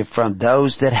away from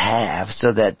those that have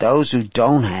so that those who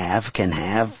don't have can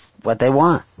have what they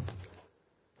want.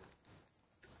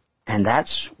 And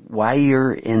that's why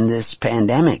you're in this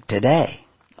pandemic today.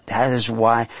 That is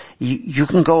why you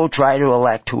can go try to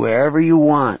elect whoever you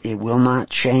want. It will not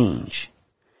change.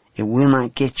 It will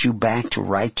not get you back to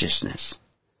righteousness.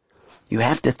 You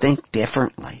have to think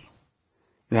differently.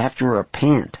 You have to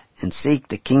repent and seek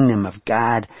the kingdom of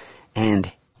God and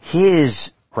His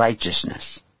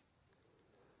righteousness.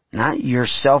 Not your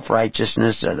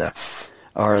self-righteousness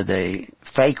or the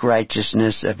fake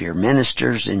righteousness of your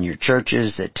ministers and your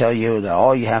churches that tell you that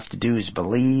all you have to do is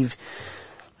believe.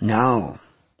 No.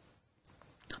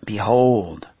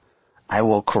 Behold, I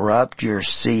will corrupt your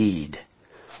seed,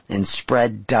 and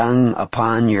spread dung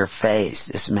upon your face.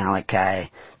 This is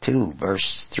Malachi 2,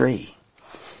 verse 3.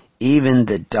 Even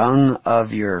the dung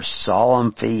of your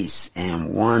solemn feasts,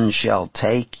 and one shall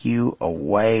take you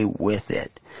away with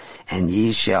it. And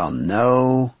ye shall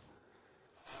know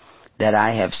that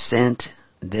I have sent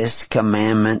this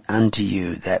commandment unto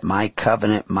you, that my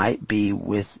covenant might be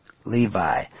with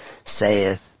Levi,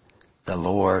 saith the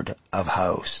Lord of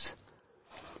hosts.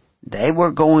 They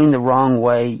were going the wrong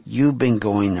way. You've been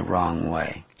going the wrong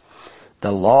way.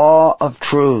 The law of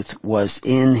truth was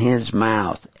in his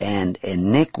mouth, and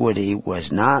iniquity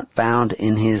was not found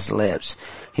in his lips.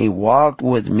 He walked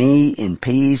with me in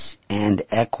peace and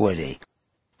equity,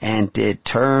 and did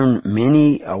turn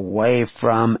many away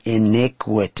from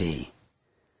iniquity.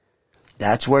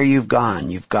 That's where you've gone.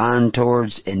 You've gone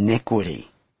towards iniquity.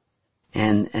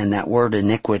 And that word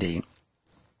iniquity,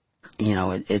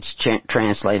 it's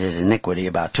translated iniquity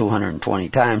about 220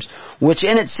 times, which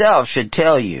in itself should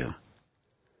tell you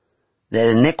that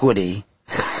iniquity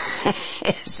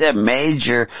is a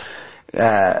major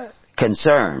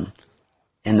concern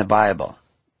in the Bible.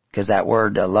 Because that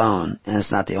word alone, and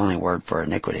it's not the only word for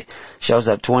iniquity, shows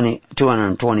up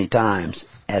 220 times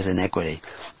as iniquity.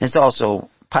 It's also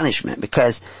punishment,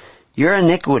 because your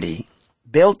iniquity,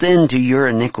 built into your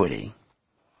iniquity,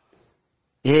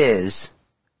 is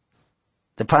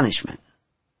the punishment.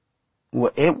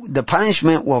 The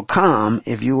punishment will come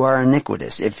if you are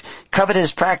iniquitous. If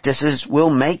covetous practices will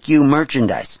make you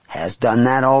merchandise, has done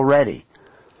that already.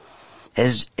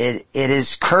 It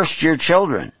has cursed your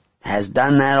children, has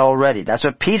done that already. That's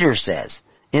what Peter says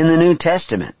in the New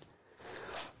Testament.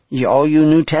 All you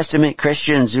New Testament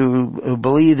Christians who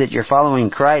believe that you're following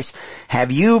Christ, have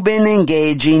you been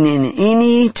engaging in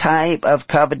any type of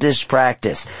covetous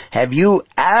practice? Have you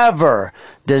ever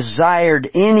desired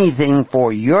anything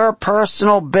for your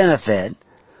personal benefit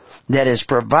that is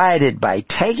provided by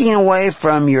taking away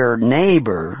from your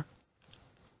neighbor,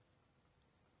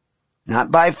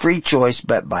 not by free choice,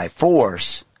 but by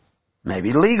force,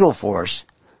 maybe legal force?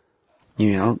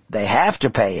 They have to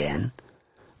pay in.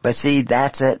 But see,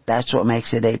 that's it. That's what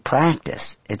makes it a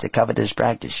practice. It's a covetous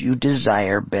practice. You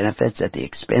desire benefits at the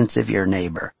expense of your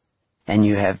neighbor. And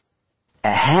you have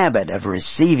a habit of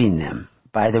receiving them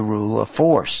by the rule of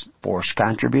forced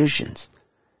contributions.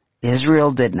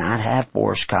 Israel did not have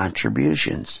forced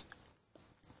contributions.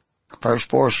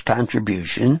 First forced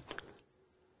contribution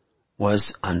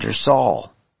was under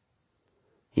Saul.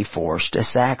 He forced a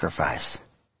sacrifice.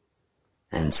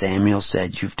 And Samuel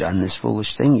said, you've done this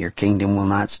foolish thing. Your kingdom will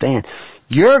not stand.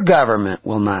 Your government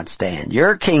will not stand.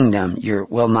 Your kingdom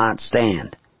will not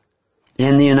stand.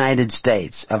 In the United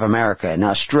States of America, in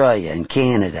Australia, in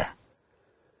Canada,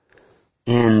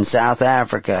 in South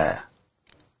Africa,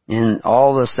 in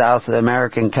all the South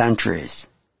American countries.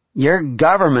 Your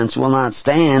governments will not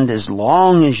stand as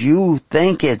long as you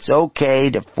think it's okay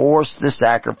to force the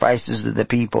sacrifices of the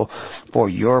people for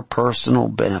your personal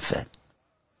benefit.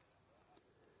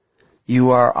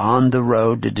 You are on the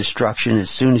road to destruction as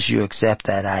soon as you accept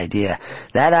that idea.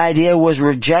 That idea was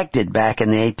rejected back in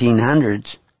the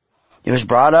 1800s. It was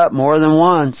brought up more than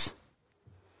once.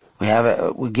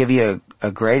 We'll give you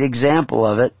a great example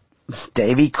of it.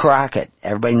 Davy Crockett.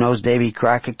 Everybody knows Davy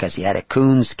Crockett because he had a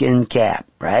coonskin cap,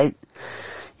 right?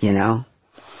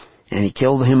 And he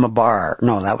killed him a bar.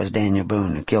 No, that was Daniel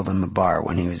Boone who killed him a bar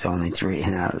when he was only 3.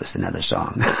 That was another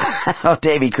song. Oh,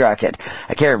 Davy Crockett.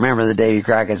 I can't remember the Davy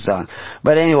Crockett song.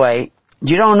 But anyway,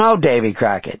 you don't know Davy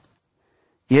Crockett.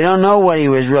 You don't know what he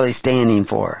was really standing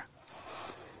for.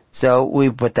 So we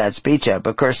put that speech up.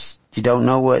 Of course, you don't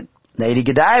know what Lady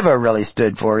Godiva really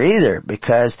stood for either,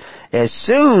 because as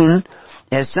soon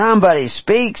as somebody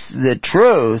speaks the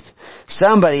truth,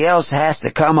 somebody else has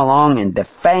to come along and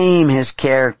defame his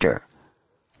character,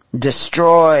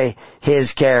 destroy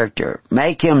his character,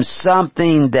 make him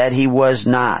something that he was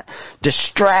not,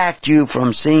 distract you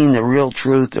from seeing the real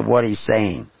truth of what he's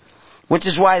saying, which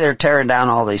is why they're tearing down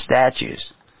all these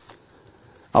statues.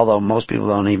 Although most people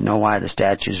don't even know why the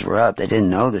statues were up. They didn't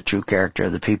know the true character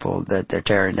of the people that they're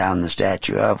tearing down the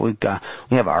statue of. We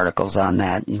have articles on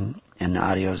that and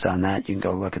audios on that. You can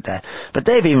go look at that. But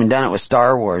they've even done it with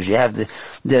Star Wars. You have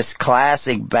this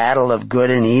classic battle of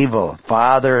good and evil,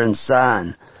 father and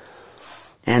son.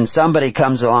 And somebody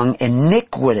comes along,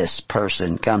 iniquitous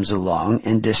person comes along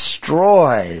and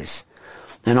destroys.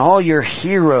 And all your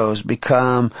heroes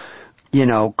become,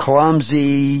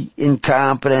 clumsy,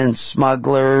 incompetent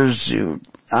smugglers,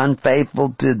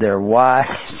 unfaithful to their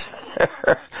wives,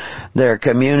 their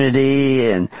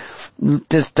community, and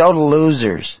just total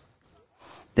losers.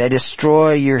 They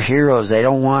destroy your heroes. They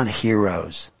don't want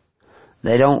heroes.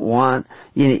 They don't want,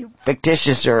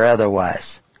 fictitious or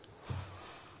otherwise.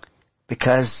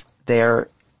 Because they are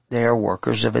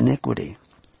workers of iniquity.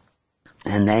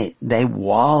 And they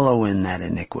wallow in that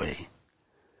iniquity.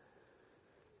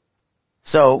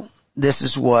 So, this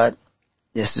is what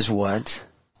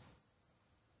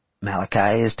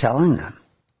Malachi is telling them.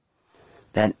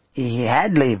 That he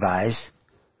had Levites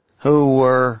who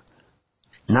were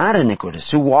not iniquitous,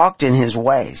 who walked in his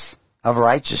ways of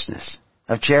righteousness,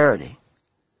 of charity.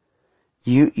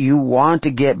 You want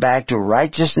to get back to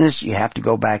righteousness, you have to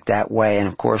go back that way. And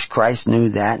of course Christ knew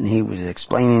that, and he was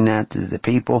explaining that to the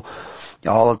people.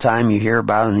 All the time you hear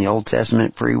about in the Old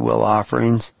Testament free will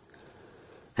offerings.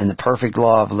 And the perfect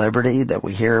law of liberty that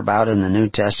we hear about in the New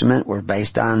Testament were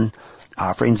based on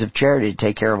offerings of charity to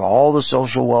take care of all the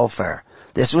social welfare.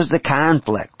 This was the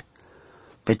conflict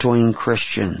between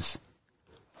Christians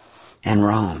and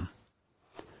Rome.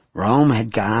 Rome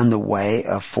had gone the way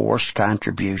of forced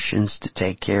contributions to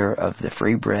take care of the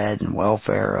free bread and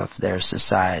welfare of their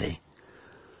society.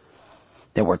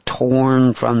 They were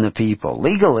torn from the people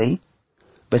legally,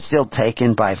 but still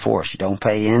taken by force. You don't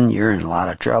pay in, you're in a lot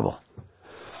of trouble.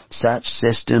 Such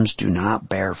systems do not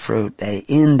bear fruit. They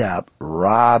end up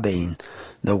robbing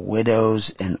the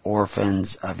widows and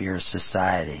orphans of your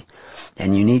society.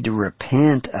 And you need to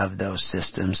repent of those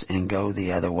systems and go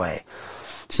the other way.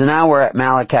 So now we're at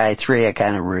Malachi 3. I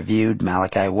kind of reviewed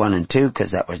Malachi 1 and 2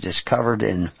 because that was just covered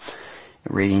in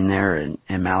reading there in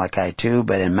Malachi 2.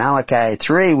 But in Malachi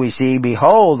 3 we see,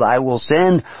 Behold, I will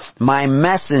send my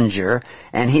messenger,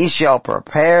 and he shall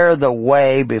prepare the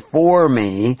way before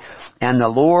me, and the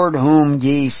Lord whom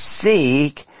ye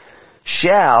seek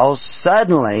shall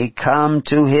suddenly come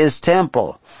to his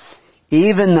temple.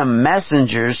 Even the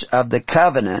messengers of the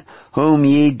covenant whom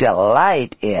ye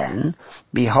delight in,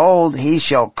 behold, he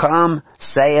shall come,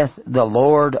 saith the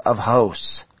Lord of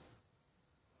hosts.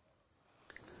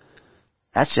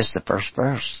 That's just the first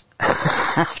verse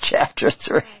of chapter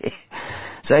 3.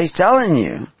 So he's telling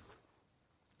you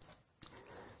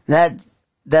that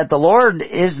the Lord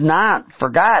is not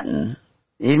forgotten.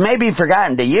 He may be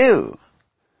forgotten to you.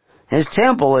 His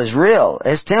temple is real.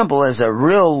 His temple is a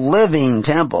real living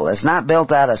temple. It's not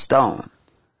built out of stone.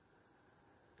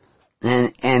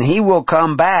 And he will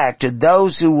come back to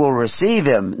those who will receive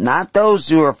him, not those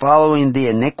who are following the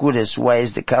iniquitous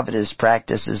ways, the covetous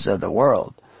practices of the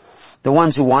world. The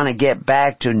ones who want to get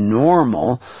back to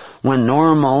normal, when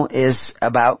normal is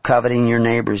about coveting your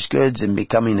neighbor's goods and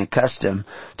becoming accustomed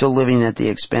to living at the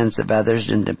expense of others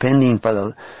and depending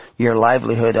for your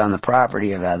livelihood on the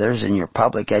property of others and your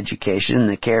public education and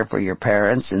the care for your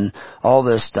parents and all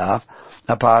this stuff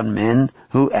upon men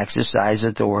who exercise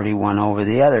authority one over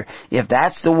the other. If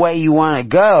that's the way you want to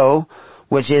go,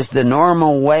 which is the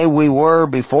normal way we were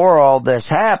before all this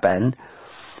happened,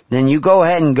 then you go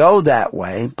ahead and go that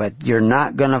way, but you're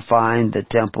not going to find the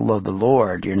temple of the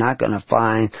Lord. You're not going to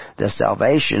find the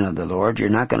salvation of the Lord. You're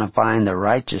not going to find the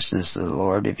righteousness of the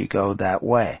Lord if you go that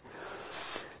way.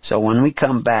 So when we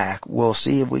come back, we'll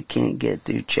see if we can't get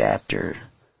through chapter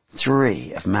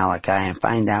 3 of Malachi and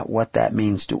find out what that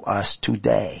means to us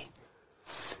today.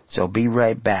 So be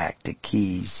right back to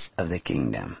Keys of the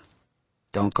Kingdom.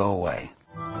 Don't go away.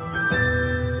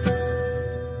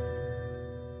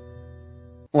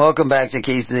 Welcome back to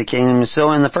Keys to the Kingdom. So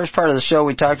in the first part of the show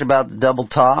we talked about the double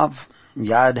Tav.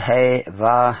 Yad, He,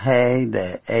 Va, He.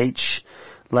 The H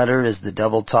letter is the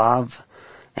double Tav.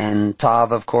 And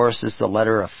Tav, of course, is the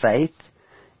letter of faith.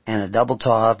 And a double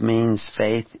Tav means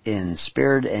faith in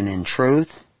spirit and in truth.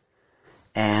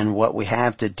 And what we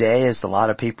have today is a lot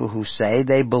of people who say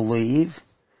they believe,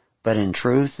 but in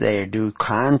truth they do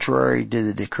contrary to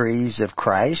the decrees of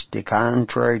Christ,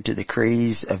 contrary to the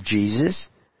decrees of Jesus.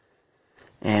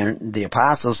 And the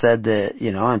apostles said that,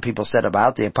 and people said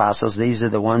about the apostles, these are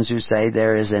the ones who say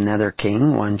there is another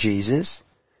king, one Jesus.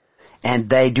 And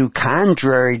they do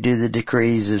contrary to the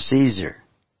decrees of Caesar.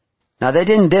 Now they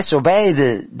didn't disobey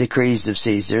the decrees of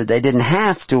Caesar. They didn't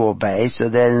have to obey, so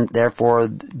then therefore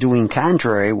doing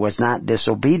contrary was not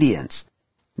disobedience.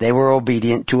 They were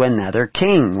obedient to another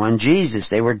king, one Jesus.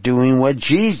 They were doing what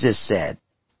Jesus said.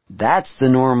 That's the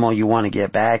normal you want to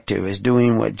get back to, is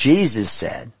doing what Jesus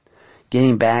said.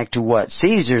 Getting back to what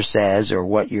Caesar says or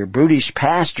what your brutish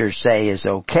pastors say is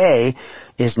okay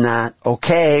is not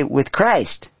okay with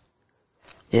Christ.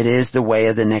 It is the way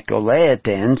of the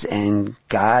Nicolaitans, and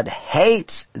God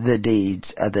hates the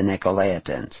deeds of the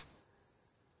Nicolaitans.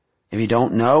 If you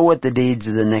don't know what the deeds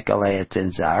of the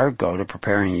Nicolaitans are, go to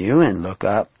Preparing You and look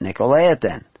up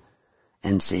Nicolaitan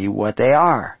and see what they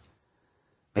are.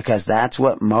 Because that's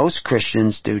what most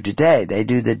Christians do today. They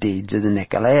do the deeds of the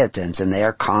Nicolaitans, and they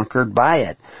are conquered by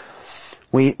it.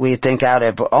 We think out,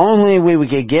 if only we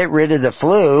could get rid of the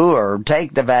flu or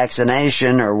take the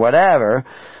vaccination or whatever,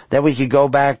 that we could go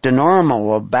back to normal.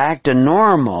 Well, back to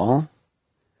normal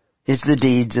is the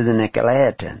deeds of the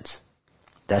Nicolaitans.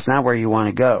 That's not where you want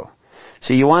to go.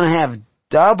 So you want to have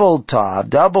double tov,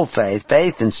 double faith,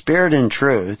 faith in spirit and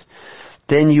truth,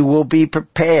 then you will be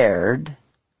prepared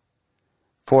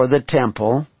for the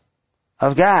temple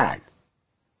of God.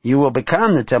 You will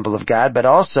become the temple of God, but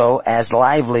also as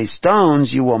lively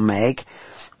stones you will make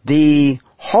the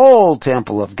whole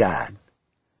temple of God.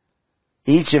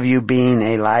 Each of you being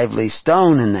a lively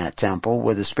stone in that temple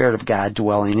with the Spirit of God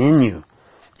dwelling in you.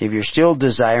 If you're still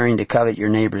desiring to covet your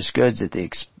neighbor's goods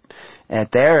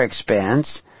at their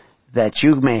expense, that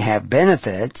you may have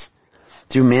benefits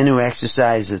through men who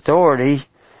exercise authority,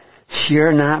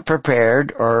 you're not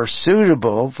prepared or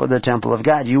suitable for the temple of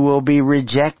God. You will be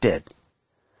rejected.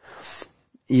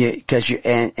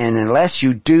 And unless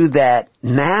you do that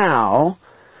now,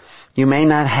 you may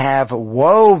not have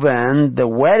woven the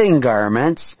wedding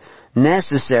garments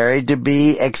necessary to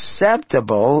be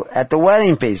acceptable at the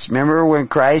wedding feast. Remember when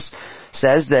Christ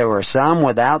says there were some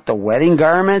without the wedding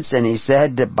garments, and He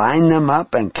said to bind them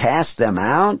up and cast them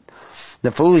out?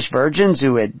 The foolish virgins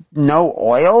who had no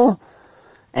oil,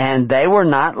 and they were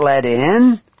not let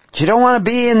in? You don't want to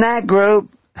be in that group.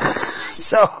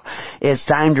 So, it's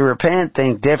time to repent,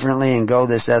 think differently, and go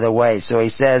this other way. So He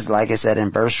says, like I said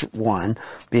in verse 1,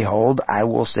 Behold, I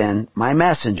will send my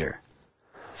messenger,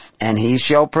 and he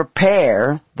shall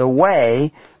prepare the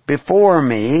way before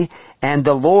me, and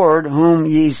the Lord whom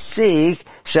ye seek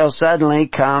shall suddenly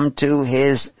come to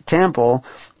His temple,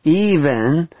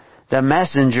 even the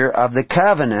messenger of the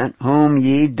covenant whom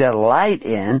ye delight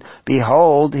in.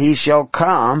 Behold, he shall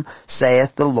come,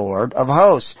 saith the Lord of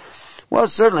hosts. Well,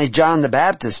 certainly John the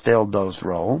Baptist filled those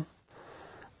roles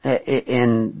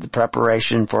in the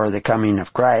preparation for the coming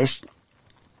of Christ.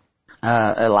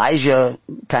 Elijah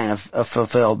kind of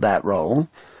fulfilled that role.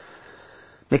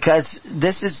 Because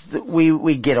this is,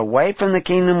 we get away from the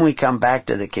kingdom, we come back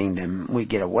to the kingdom. We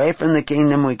get away from the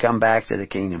kingdom, we come back to the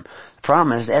kingdom. The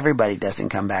problem is everybody doesn't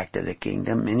come back to the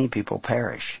kingdom. Many people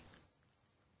perish.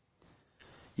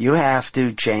 You have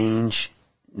to change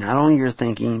not only your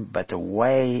thinking, but the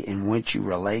way in which you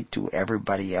relate to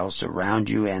everybody else around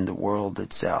you and the world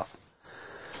itself.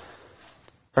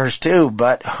 Verse 2,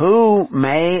 But who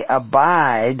may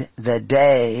abide the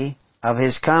day of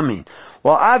His coming?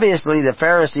 Well, obviously the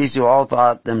Pharisees, who all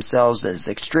thought themselves as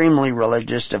extremely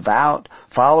religious, devout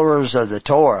followers of the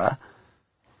Torah,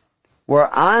 were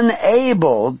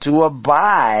unable to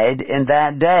abide in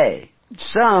that day.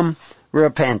 Some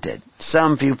repented.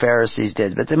 Some few Pharisees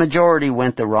did, but the majority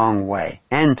went the wrong way.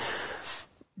 And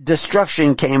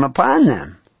destruction came upon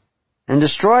them and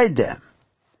destroyed them.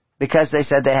 Because they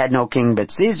said they had no king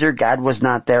but Caesar, God was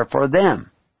not there for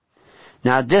them.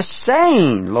 Now, just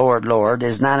saying, Lord, Lord,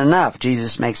 is not enough.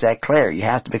 Jesus makes that clear. You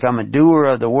have to become a doer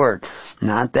of the word.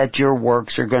 Not that your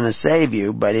works are going to save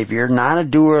you, but if you're not a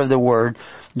doer of the word,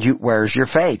 where's your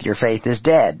faith? Your faith is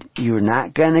dead. You're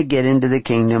not going to get into the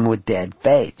kingdom with dead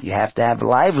faith. You have to have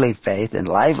lively faith, and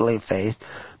lively faith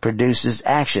produces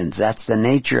actions. That's the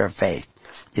nature of faith.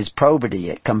 It's probity.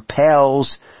 It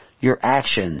compels your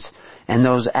actions. And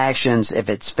those actions, if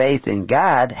it's faith in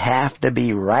God, have to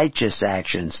be righteous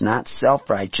actions, not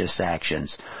self-righteous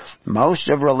actions. Most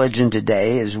of religion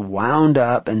today is wound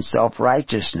up in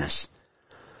self-righteousness.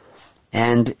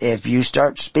 And if you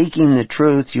start speaking the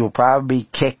truth, you'll probably be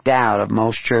kicked out of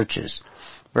most churches.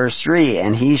 Verse 3,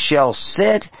 And he shall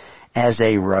sit as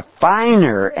a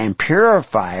refiner and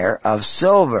purifier of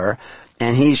silver,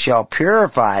 and he shall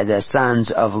purify the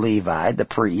sons of Levi, the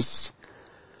priests,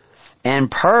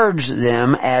 and purge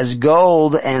them as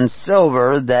gold and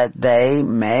silver, that they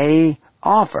may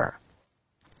offer.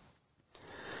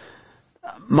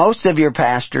 Most of your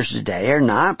pastors today are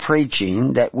not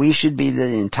preaching that we should be the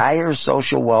entire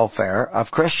social welfare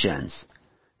of Christians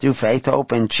through faith,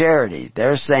 hope, and charity.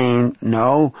 They're saying,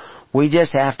 no, we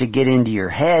just have to get into your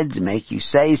heads, make you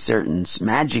say certain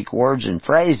magic words and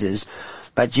phrases,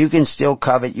 but you can still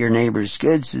covet your neighbor's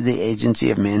goods through the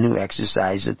agency of men who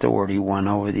exercise authority one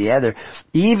over the other.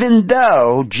 Even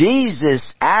though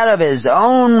Jesus, out of His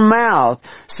own mouth,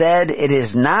 said it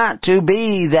is not to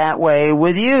be that way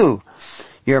with you.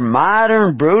 Your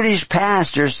modern brutish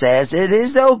pastor says it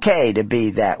is okay to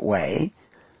be that way.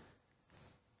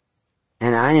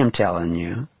 And I am telling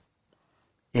you,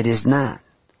 it is not.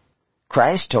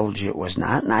 Christ told you it was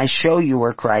not, and I show you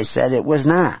where Christ said it was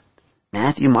not.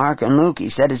 Matthew, Mark, and Luke, He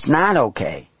said it's not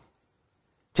okay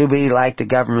to be like the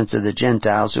governments of the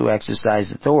Gentiles who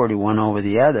exercise authority one over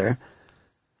the other,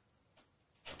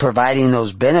 providing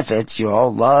those benefits you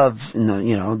all love,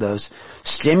 those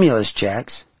stimulus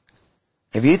checks.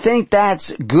 If you think that's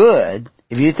good,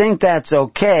 if you think that's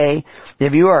okay,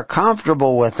 if you are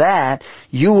comfortable with that,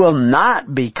 you will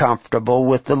not be comfortable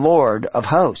with the Lord of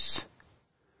hosts.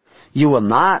 You will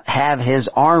not have His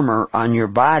armor on your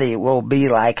body. It will be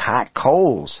like hot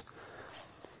coals.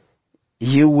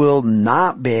 You will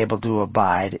not be able to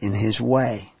abide in His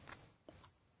way.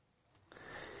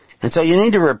 And so you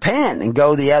need to repent and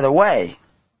go the other way.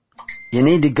 You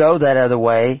need to go that other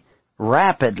way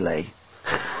rapidly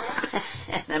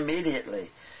and immediately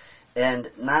and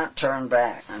not turn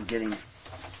back. I'm getting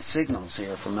signals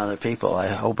here from other people.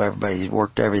 I hope everybody's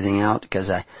worked everything out because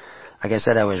like I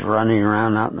said, I was running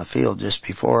around out in the field just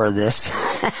before this,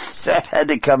 so I've had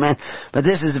to come in. But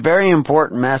this is a very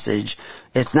important message.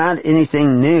 It's not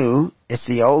anything new. It's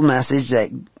the old message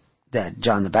that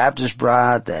John the Baptist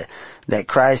brought, that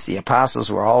Christ, the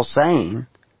apostles were all saying,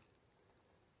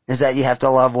 is that you have to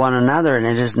love one another. And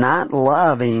it is not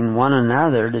loving one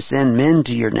another to send men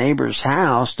to your neighbor's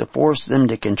house to force them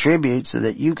to contribute so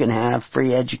that you can have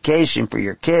free education for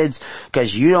your kids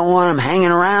because you don't want them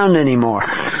hanging around anymore.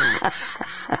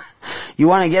 You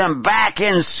want to get them back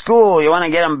in school. You want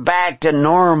to get them back to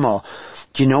normal.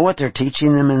 Do you know what they're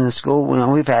teaching them in the school?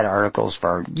 Well, we've had articles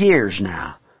for years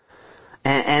now.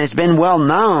 And it's been well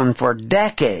known for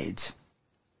decades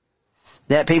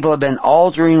that people have been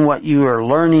altering what you are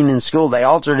learning in school. They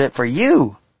altered it for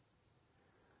you.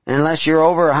 Unless you're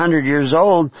over 100 years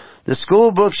old, the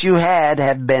school books you had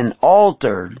have been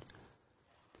altered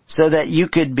so that you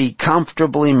could be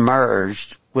comfortably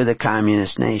merged with a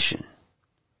communist nation.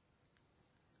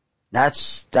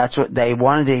 That's what they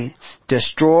wanted to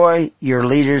destroy your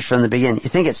leaders from the beginning. You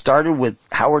think it started with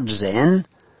Howard Zinn?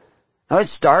 No, it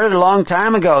started a long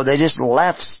time ago. They just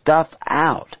left stuff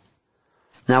out.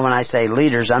 Now, when I say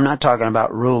leaders, I'm not talking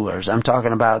about rulers. I'm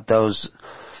talking about those.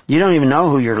 You don't even know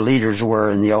who your leaders were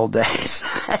in the old days.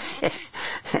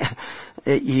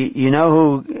 You know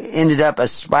who ended up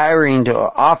aspiring to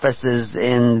offices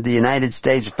in the United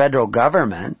States federal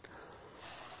government.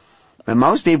 But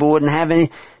most people wouldn't have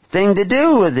anything to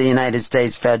do with the United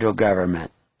States federal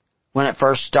government. When it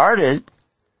first started,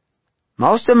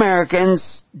 most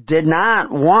Americans did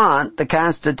not want the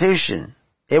Constitution.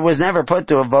 It was never put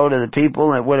to a vote of the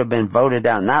people, and it would have been voted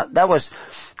down. Now, that was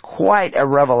quite a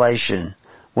revelation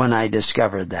when I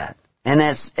discovered that. And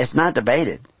it's not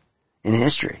debated in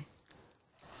history.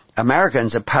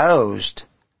 Americans opposed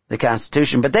the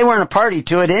Constitution, but they weren't a party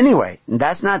to it anyway. And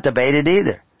that's not debated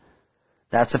either.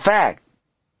 That's a fact.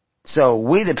 So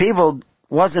we the people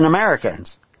wasn't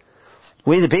Americans.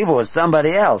 We the people was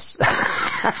somebody else.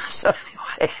 So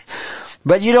anyway,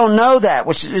 but you don't know that,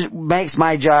 which makes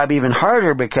my job even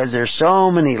harder because there's so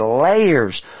many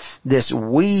layers. This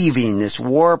weaving, this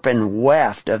warp and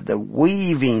weft of the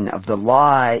weaving of the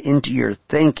lie into your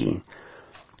thinking.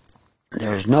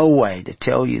 There's no way to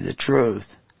tell you the truth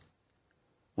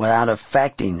without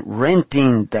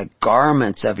renting the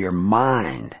garments of your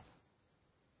mind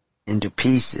into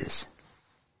pieces.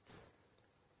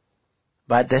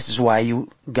 But this is why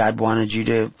God wanted you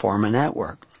to form a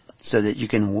network, so that you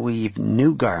can weave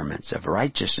new garments of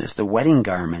righteousness, the wedding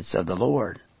garments of the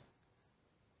Lord.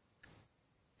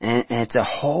 And it's a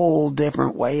whole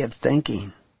different way of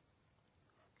thinking.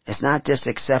 It's not just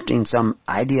accepting some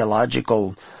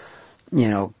ideological,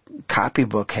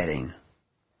 copybook heading.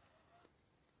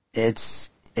 It's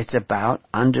about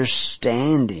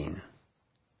understanding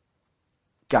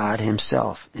God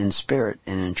Himself in spirit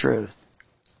and in truth.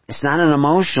 It's not an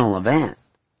emotional event.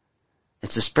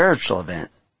 It's a spiritual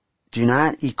event. Do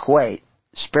not equate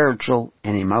spiritual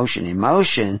and emotion.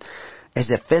 Emotion is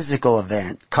a physical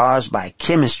event caused by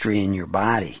chemistry in your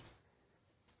body.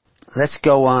 Let's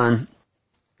go on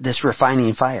this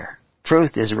refining fire.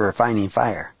 Truth is a refining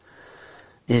fire.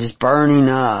 It is burning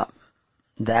up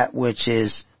that which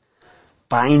is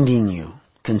binding you,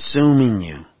 consuming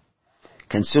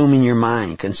your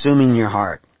mind, consuming your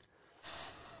heart.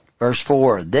 Verse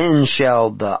 4, Then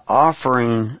shall the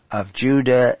offering of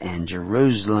Judah and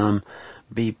Jerusalem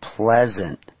be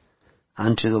pleasant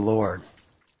unto the Lord,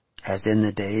 as in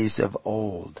the days of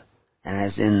old, and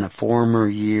as in the former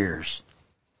years.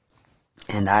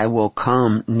 And I will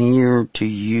come near to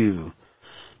you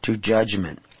to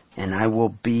judgment, and I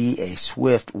will be a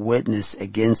swift witness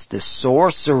against the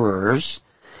sorcerers,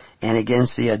 and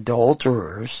against the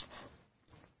adulterers,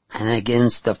 and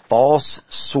against the false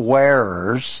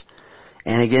swearers,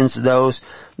 and against those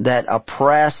that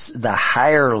oppress the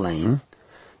hireling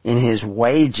in his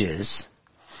wages,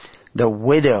 the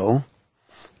widow,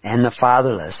 and the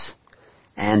fatherless,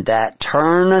 and that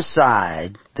turn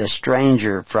aside the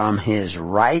stranger from his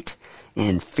right,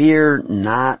 and fear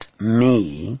not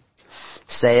me,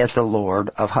 saith the Lord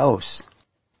of hosts.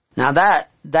 Now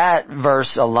that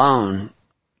verse alone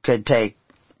could take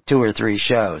 2 or 3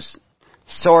 shows.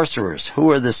 Sorcerers.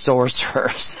 Who are the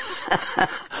sorcerers?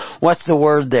 What's the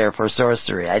word there for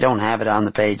sorcery? I don't have it on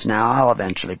the page now. I'll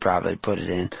eventually probably put it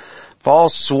in.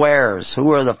 False swearers.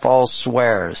 Who are the false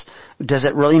swearers? Does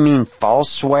it really mean false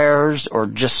swearers or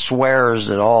just swearers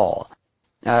at all?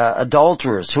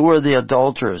 Adulterers. Who are the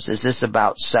adulterers? Is this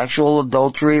about sexual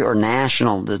adultery or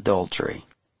national adultery?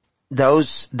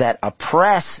 Those that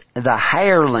oppress the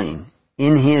hireling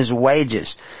in his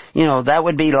wages. That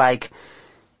would be like,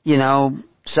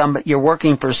 you're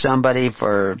working for somebody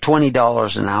for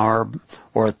 $20 an hour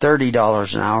or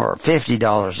 $30 an hour or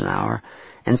 $50 an hour,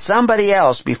 and somebody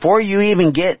else, before you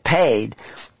even get paid,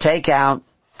 take out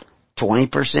 20%,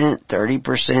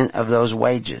 30% of those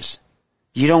wages.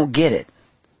 You don't get it.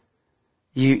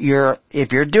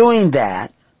 If you're doing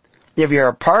that, if you're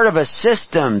a part of a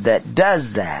system that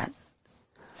does that,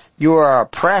 you are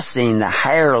oppressing the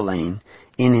hireling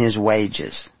in his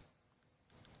wages.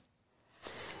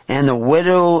 And the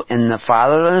widow and the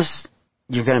fatherless,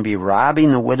 you're going to be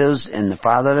robbing the widows and the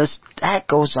fatherless. That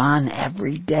goes on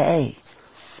every day.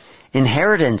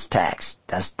 Inheritance tax,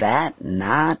 does that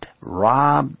not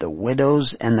rob the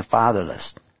widows and the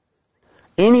fatherless?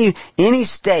 Any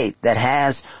state that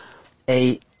has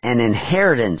an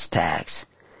inheritance tax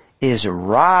is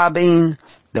robbing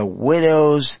the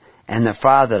widows and the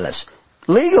fatherless.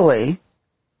 Legally,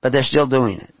 but they're still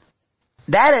doing it.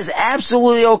 That is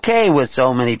absolutely okay with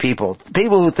so many people.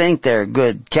 People who think they're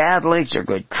good Catholics or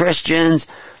good Christians,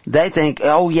 they think,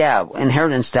 oh yeah,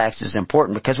 inheritance tax is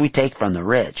important because we take from the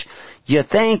rich. You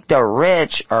think the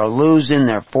rich are losing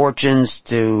their fortunes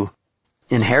to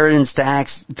inheritance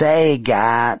tax? They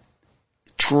got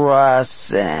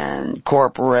trusts and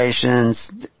corporations.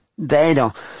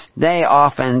 They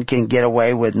often can get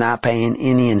away with not paying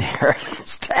any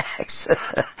inheritance tax.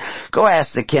 Go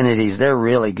ask the Kennedys. They're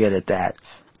really good at that.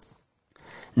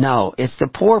 No, it's the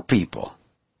poor people.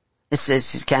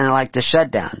 It's kind of like the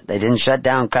shutdown. They didn't shut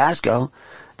down Costco.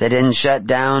 They didn't shut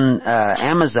down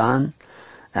Amazon.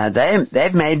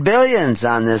 They've made billions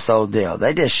on this whole deal.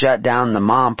 They just shut down the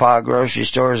mom and pop grocery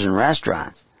stores and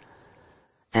restaurants.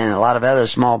 And a lot of other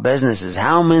small businesses.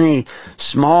 How many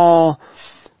small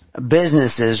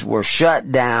businesses were shut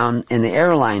down in the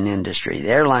airline industry? The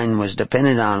airline was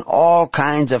dependent on all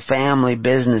kinds of family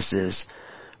businesses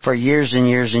for years and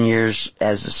years and years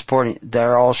as the supporting.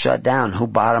 They're all shut down. Who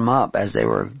bought them up as they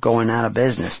were going out of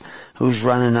business? Who's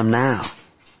running them now?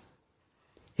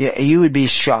 You would be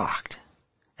shocked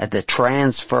at the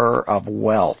transfer of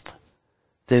wealth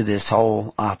through this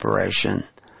whole operation.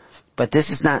 But this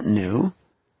is not new.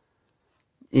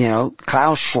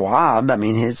 Klaus Schwab,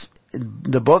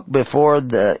 the book before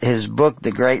his book,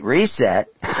 The Great Reset,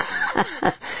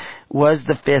 was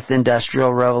the 5th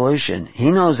Industrial Revolution. He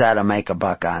knows how to make a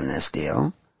buck on this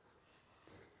deal.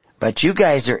 But you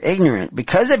guys are ignorant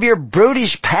because of your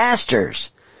brutish pastors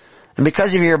and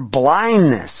because of your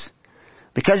blindness,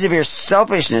 because of your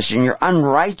selfishness and your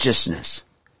unrighteousness.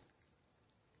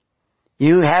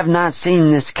 You have not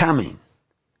seen this coming.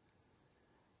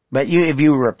 But if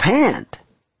you repent,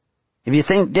 if you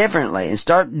think differently and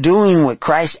start doing what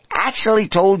Christ actually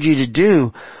told you to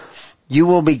do, you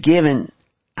will be given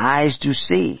eyes to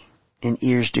see and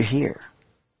ears to hear.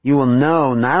 You will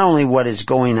know not only what is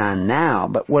going on now,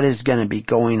 but what is going to be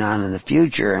going on in the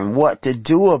future and what to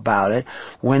do about it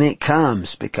when it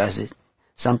comes, because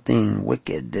something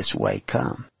wicked this way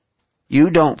come. You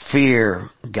don't fear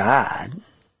God.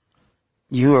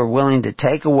 You are willing to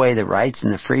take away the rights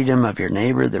and the freedom of your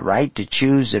neighbor, the right to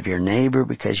choose of your neighbor,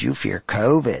 because you fear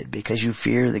COVID, because you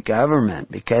fear the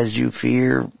government, because you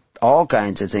fear all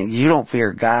kinds of things. You don't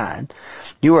fear God.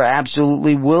 You are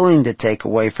absolutely willing to take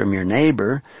away from your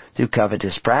neighbor through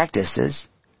covetous practices.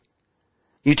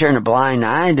 You turn a blind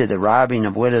eye to the robbing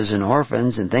of widows and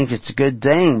orphans and think it's a good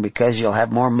thing because you'll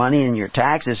have more money in your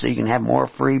taxes so you can have more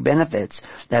free benefits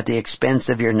at the expense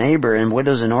of your neighbor. And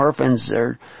widows and orphans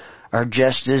are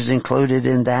just as included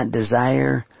in that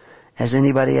desire as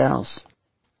anybody else.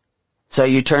 So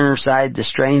you turn aside the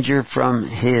stranger from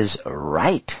his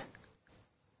right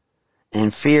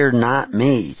and fear not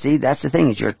me. See, that's the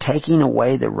thing, is you're taking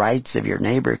away the rights of your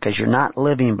neighbor because you're not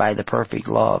living by the perfect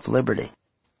law of liberty.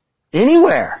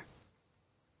 Anywhere.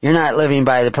 You're not living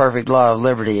by the perfect law of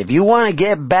liberty. If you want to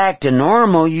get back to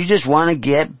normal, you just want to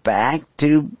get back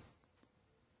to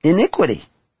iniquity.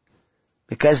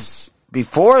 Because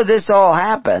before this all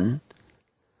happened,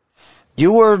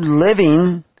 you were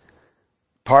living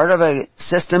part of a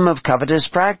system of covetous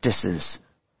practices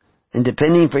and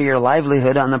depending for your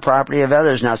livelihood on the property of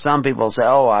others. Now, some people say,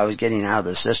 oh, I was getting out of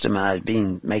the system and I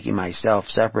was making myself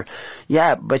separate.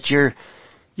 Yeah, but you're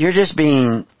just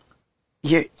being,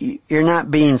 you're not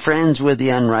being friends with the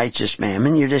unrighteous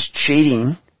mammon. You're just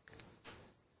cheating.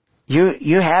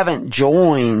 You haven't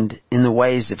joined in the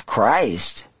ways of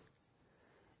Christ.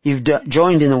 You've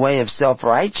joined in the way of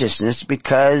self-righteousness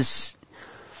because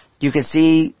you could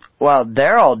see, well,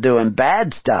 they're all doing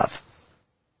bad stuff.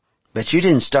 But you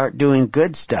didn't start doing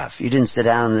good stuff. You didn't sit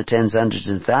down in the tens, hundreds,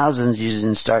 and thousands. You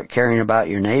didn't start caring about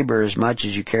your neighbor as much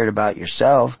as you cared about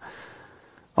yourself.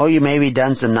 Oh, you maybe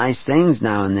done some nice things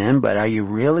now and then, but are you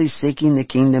really seeking the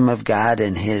kingdom of God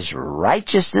and His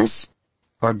righteousness?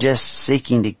 Or just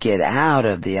seeking to get out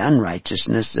of the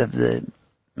unrighteousness of the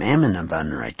mammon of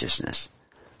unrighteousness?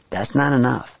 That's not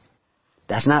enough.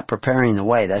 That's not preparing the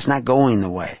way. That's not going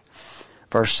the way.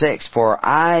 Verse 6, For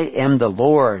I am the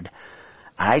Lord,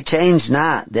 I change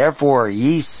not. Therefore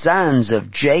ye sons of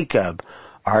Jacob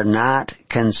are not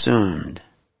consumed.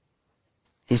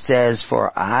 He says,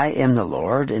 For I am the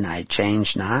Lord, and I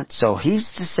change not. So He's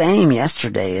the same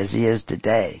yesterday as He is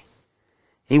today.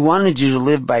 He wanted you to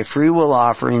live by free will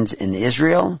offerings in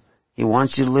Israel. He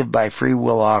wants you to live by free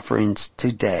will offerings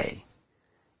today.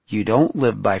 You don't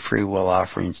live by free will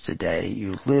offerings today.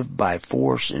 You live by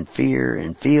force and fear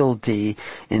and fealty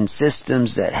in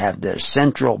systems that have their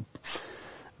central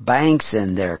banks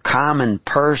and their common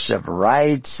purse of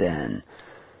rights, and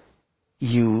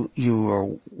you are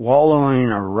wallowing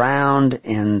around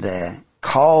in the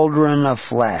cauldron of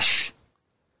flesh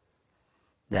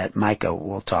that Micah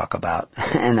will talk about,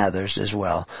 and others as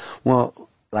well. Well,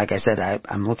 like I said,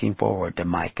 I'm looking forward to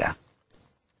Micah,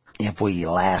 if we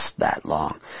last that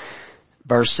long.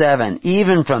 Verse 7,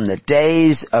 Even from the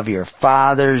days of your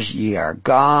fathers ye are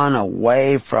gone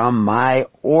away from my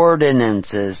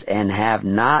ordinances, and have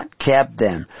not kept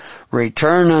them.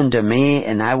 Return unto me,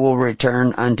 and I will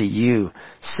return unto you,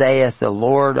 saith the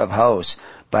Lord of hosts.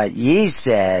 But ye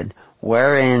said,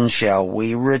 Wherein shall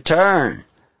we return?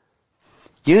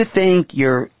 You think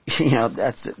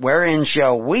that's wherein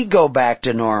shall we go back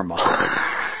to normal?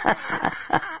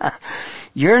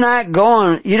 You don't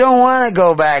want to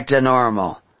go back to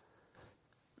normal.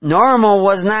 Normal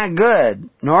was not good.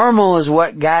 Normal is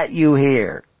what got you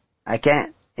here. I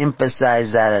can't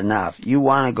emphasize that enough. You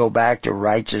want to go back to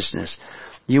righteousness.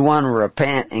 You want to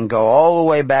repent and go all the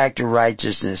way back to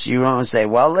righteousness. You don't say,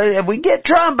 well, if we get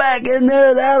Trump back in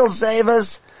there, that'll save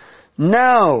us.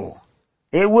 No.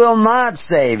 It will not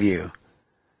save you.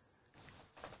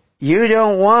 You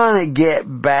don't want to get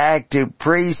back to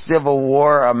pre-Civil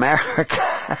War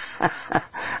America.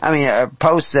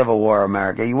 Post-Civil War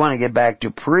America. You want to get back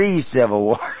to pre-Civil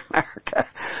War America.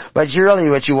 But really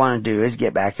what you want to do is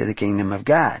get back to the kingdom of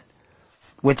God,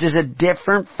 which is a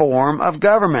different form of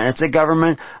government. It's a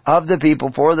government of the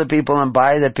people, for the people, and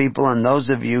by the people. And those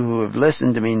of you who have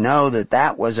listened to me know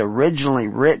that was originally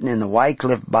written in the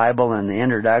Wycliffe Bible in the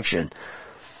introduction.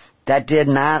 That did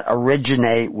not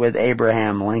originate with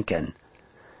Abraham Lincoln.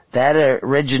 That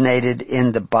originated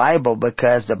in the Bible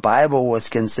because the Bible was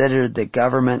considered the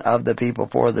government of the people,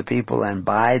 for the people, and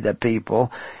by the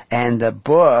people, and the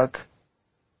book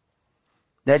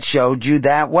that showed you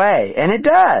that way. And it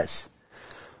does.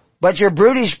 But your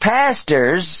brutish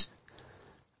pastors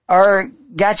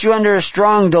got you under a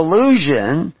strong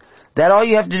delusion that all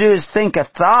you have to do is think a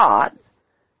thought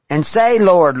and say,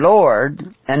 Lord, Lord,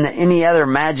 and any other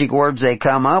magic words they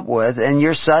come up with, and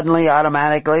you're suddenly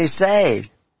automatically saved.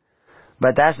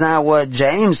 But that's not what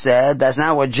James said. That's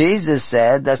not what Jesus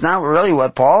said. That's not really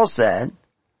what Paul said.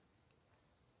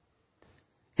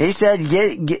 He said,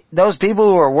 get those people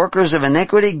who are workers of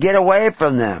iniquity, get away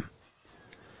from them.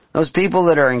 Those people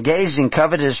that are engaged in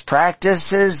covetous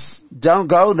practices, don't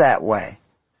go that way.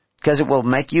 Because it will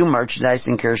make you merchandise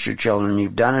and curse your children.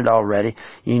 You've done it already.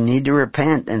 You need to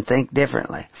repent and think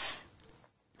differently.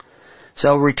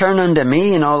 So return unto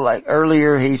me, like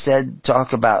earlier he said,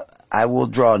 talk about I will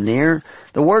draw near.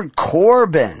 The word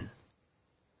korban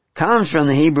comes from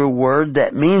the Hebrew word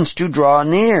that means to draw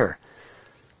near.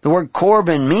 The word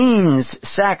korban means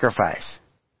sacrifice.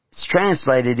 It's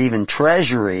translated even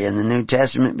treasury in the New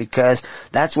Testament because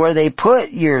that's where they put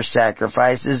your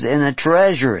sacrifices, in a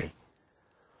treasury.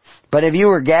 But if you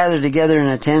were gathered together in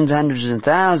the tens, hundreds, and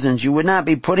thousands, you would not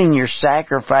be putting your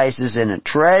sacrifices in a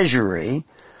treasury.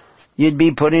 You'd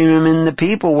be putting them in the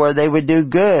people where they would do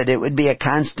good. It would be a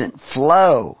constant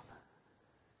flow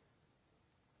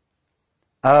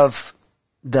of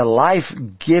the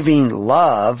life-giving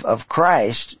love of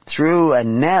Christ through a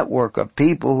network of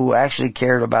people who actually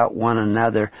cared about one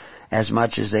another as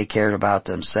much as they cared about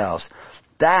themselves.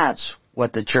 That's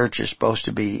what the church is supposed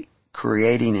to be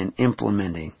creating and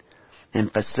implementing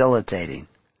and facilitating.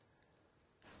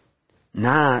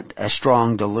 Not a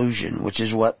strong delusion, which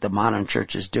is what the modern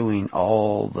church is doing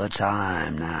all the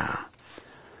time now.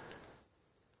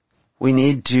 We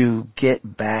need to get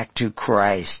back to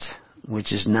Christ,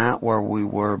 which is not where we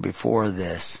were before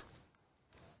this.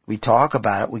 We talk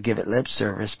about it, we give it lip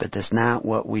service, but that's not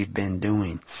what we've been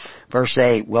doing. Verse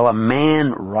 8, will a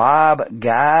man rob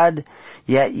God?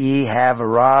 Yet ye have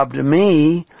robbed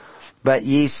me. But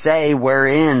ye say,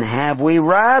 wherein have we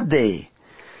robbed thee?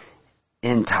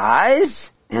 In tithes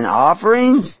and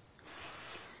offerings?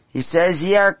 He says,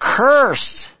 ye are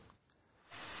cursed.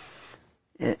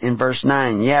 In verse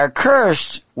 9, ye are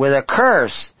cursed with a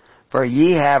curse, for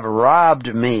ye have robbed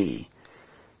me,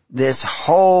 this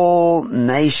whole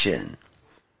nation.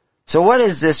 So what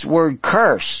is this word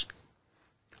curse?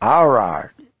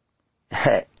 Arar.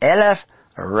 Elef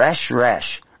resh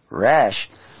resh. Resh.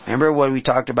 Remember when we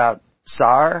talked about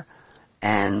Sar,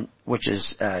 and which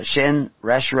is Shin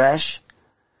resh resh?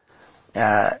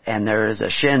 And there is a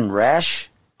Shin resh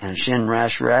and Shin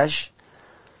resh resh.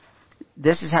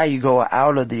 This is how you go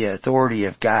out of the authority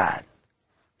of God,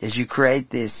 is you create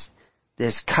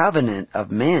this covenant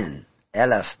of men.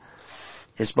 Elef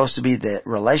is supposed to be the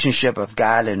relationship of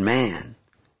God and man.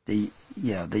 The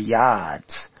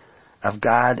yads of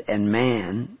God and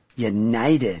man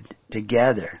united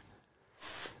together.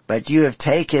 But you have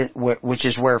taken, which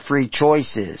is where free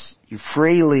choice is. You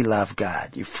freely love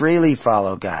God. You freely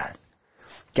follow God.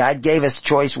 God gave us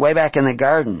choice way back in the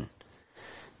garden.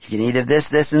 You can eat of this,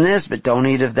 this, and this, but don't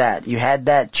eat of that. You had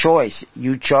that choice.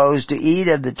 You chose to eat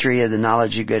of the tree of the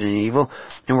knowledge of good and evil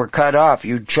and were cut off.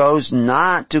 You chose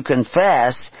not to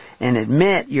confess and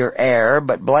admit your error,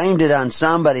 but blamed it on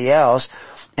somebody else,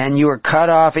 and you were cut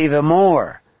off even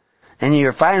more. And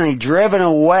you're finally driven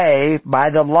away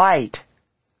by the light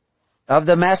of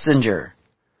the messenger.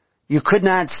 You could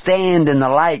not stand in the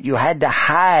light. You had to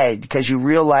hide because you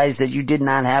realized that you did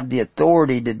not have the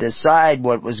authority to decide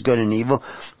what was good and evil.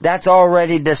 That's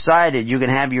already decided. You can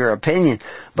have your opinion,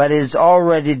 but it's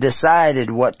already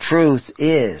decided what truth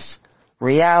is.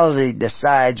 Reality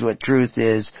decides what truth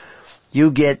is. You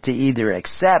get to either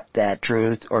accept that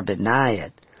truth or deny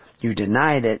it. You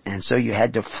denied it, and so you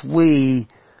had to flee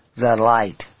the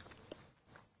light.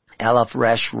 Aleph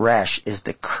Resh Resh is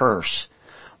the curse,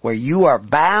 where you are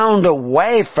bound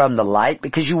away from the light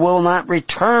because you will not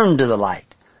return to the light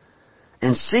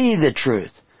and see the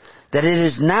truth, that it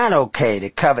is not okay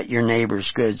to covet your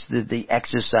neighbor's goods, the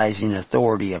exercising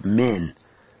authority of men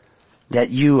that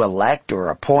you elect or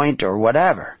appoint or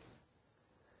whatever.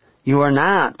 You are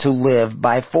not to live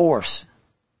by force.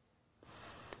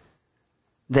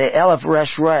 The Aleph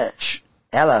Resh Resh,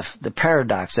 Aleph, the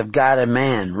paradox of God and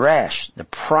man. Resh, the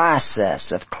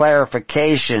process of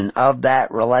clarification of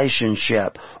that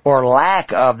relationship or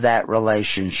lack of that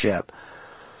relationship.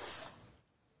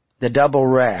 The double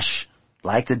Resh,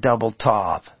 like the double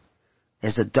Tav,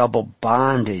 is a double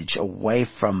bondage away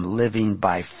from living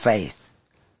by faith.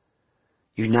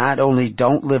 You not only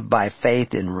don't live by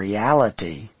faith in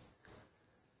reality,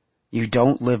 you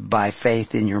don't live by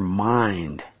faith in your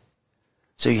mind.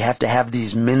 So you have to have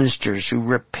these ministers who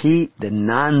repeat the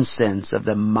nonsense of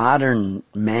the modern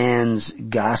man's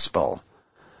gospel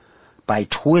by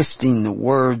twisting the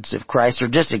words of Christ or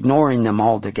just ignoring them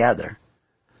altogether.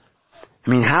 I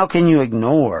mean, how can you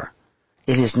ignore?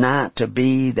 It is not to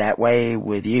be that way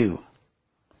with you.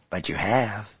 But you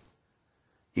have.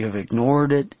 You have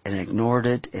ignored it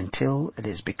until it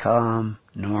has become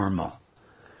normal.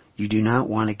 You do not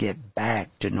want to get back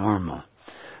to normal.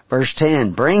 Verse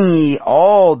 10, bring ye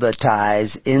all the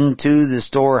tithes into the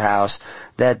storehouse,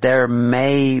 that there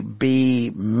may be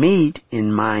meat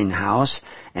in mine house,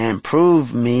 and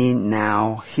prove me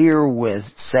now herewith,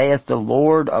 saith the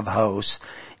Lord of hosts,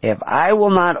 if I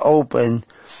will not open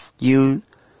you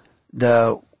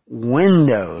the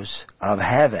windows of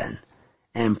heaven,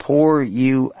 and pour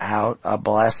you out a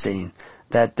blessing,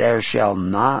 that there shall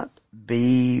not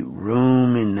be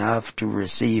room enough to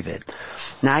receive it.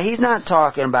 Now, he's not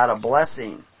talking about a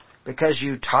blessing because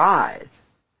you tithe.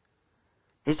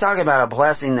 He's talking about a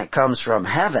blessing that comes from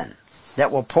heaven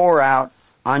that will pour out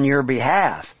on your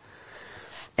behalf.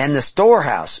 And the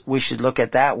storehouse, we should look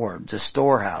at that word, the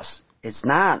storehouse. It's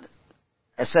not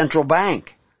a central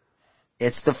bank.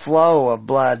 It's the flow of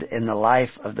blood in the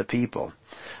life of the people.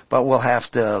 But we'll have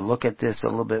to look at this a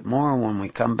little bit more when we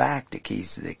come back to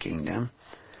Keys to the Kingdom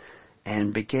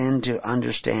and begin to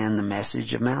understand the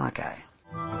message of Malachi.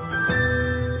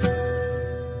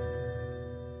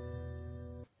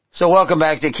 So welcome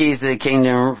back to Keys to the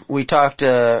Kingdom. We talked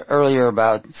earlier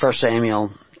about 1 Samuel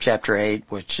chapter 8,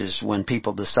 which is when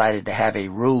people decided to have a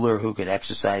ruler who could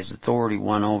exercise authority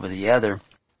one over the other.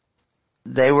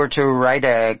 They were to write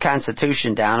a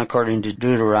constitution down according to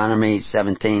Deuteronomy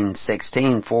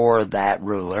 17:16 for that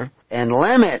ruler and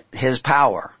limit his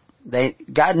power.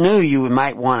 God knew you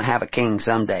might want to have a king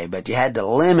someday, but you had to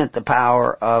limit the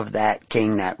power of that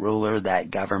king, that ruler, that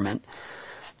government.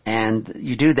 And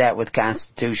you do that with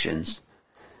constitutions.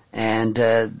 And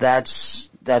that's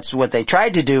what they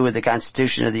tried to do with the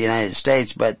Constitution of the United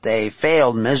States, but they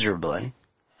failed miserably.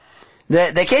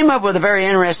 They came up with a very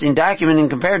interesting document, and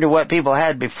compared to what people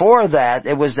had before that,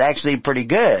 it was actually pretty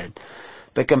good.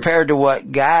 But compared to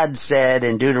what God said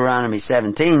in Deuteronomy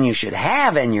 17 you should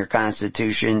have in your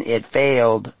Constitution, it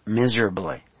failed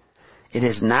miserably. It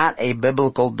is not a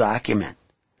biblical document.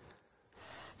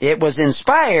 It was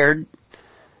inspired,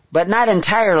 but not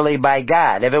entirely by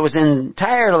God. If it was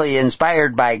entirely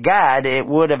inspired by God, it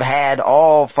would have had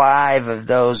all 5 of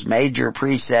those major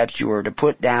precepts you were to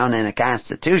put down in a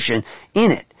constitution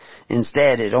in it.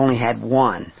 Instead, it only had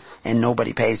 1, and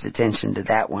nobody pays attention to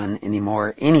that one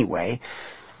anymore anyway,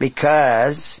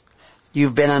 because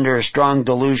you've been under a strong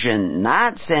delusion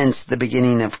not since the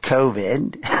beginning of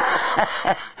COVID.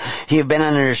 You've been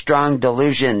under a strong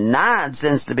delusion not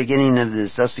since the beginning of the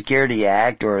Social Security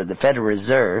Act or the Federal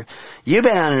Reserve. You've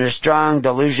been under a strong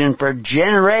delusion for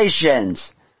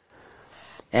generations.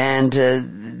 And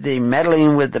the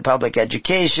meddling with the public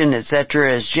education,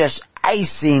 etc., is just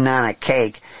icing on a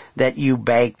cake that you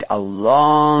baked a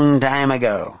long time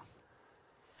ago.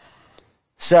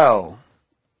 So,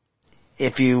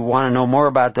 if you want to know more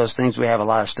about those things, we have a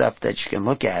lot of stuff that you can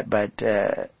look at. But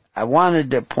I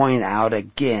wanted to point out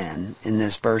again in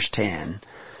this verse 10,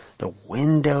 the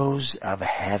windows of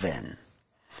heaven.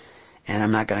 And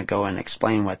I'm not going to go and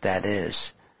explain what that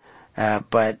is.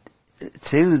 But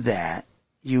through that,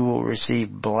 you will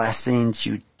receive blessings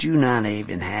you do not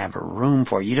even have room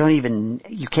for. You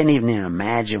can't even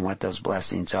imagine what those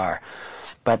blessings are.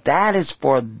 But that is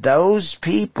for those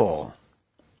people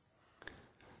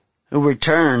who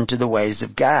return to the ways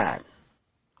of God,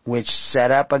 which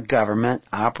set up a government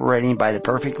operating by the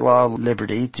perfect law of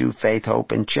liberty through faith,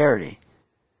 hope, and charity.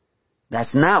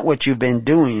 That's not what you've been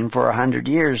doing for 100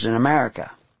 years in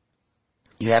America.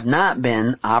 You have not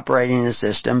been operating a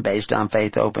system based on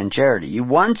faith, hope, and charity. You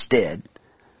once did,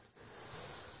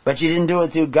 but you didn't do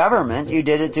it through government. You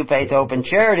did it through faith, hope, and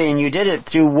charity, and you did it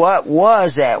through what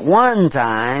was at one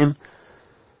time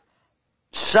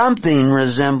something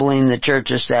resembling the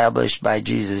church established by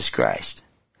Jesus Christ.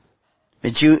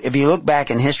 But if you look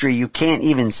back in history, you can't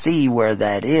even see where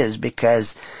that is,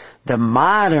 because the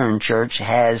modern church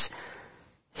has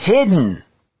hidden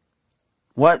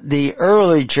what the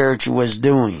early church was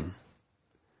doing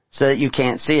so that you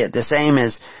can't see it. The same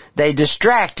as they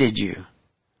distracted you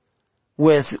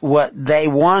with what they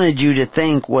wanted you to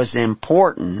think was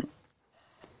important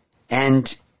and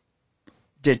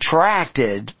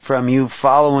detracted from you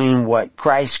following what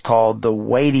Christ called the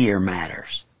weightier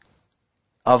matters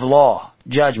of law,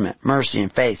 judgment, mercy,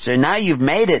 and faith. So now you've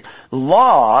made it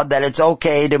law that it's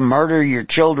okay to murder your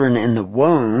children in the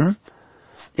womb.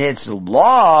 It's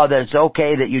law that it's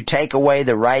okay that you take away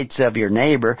the rights of your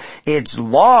neighbor. It's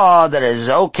law that it's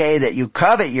okay that you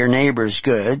covet your neighbor's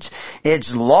goods.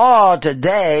 It's law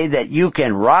today that you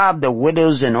can rob the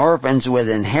widows and orphans with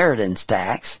inheritance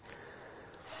tax.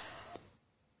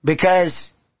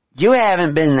 Because you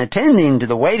haven't been attending to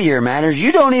the weightier matters.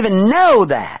 You don't even know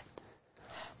that.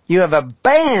 You have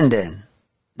abandoned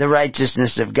the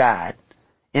righteousness of God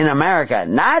in America,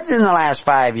 not in the last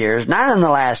 5 years, not in the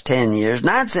last 10 years,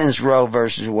 not since Roe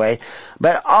versus Wade,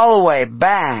 but all the way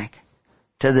back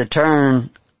to the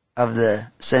turn of the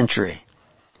century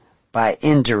by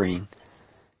entering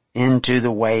into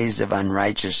the ways of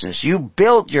unrighteousness. You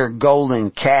built your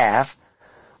golden calf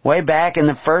way back in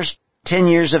the first 10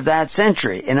 years of that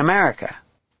century in America.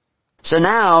 So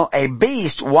now a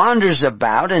beast wanders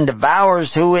about and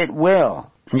devours who it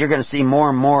will. And you're going to see more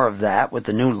and more of that with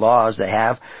the new laws they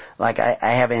have. Like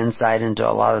I have insight into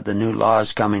a lot of the new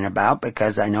laws coming about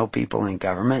because I know people in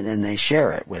government and they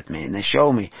share it with me and they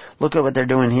show me, look at what they're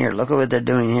doing here, look at what they're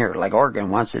doing here. Like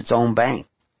Oregon wants its own bank.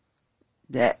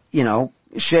 That,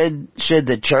 should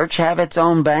the church have its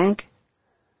own bank?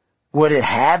 Would it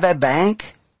have a bank?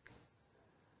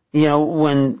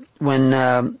 When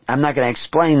I'm not going to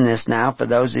explain this now for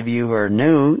those of you who are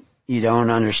new, you don't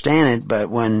understand it, but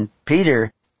when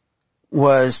Peter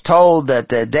was told that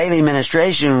the daily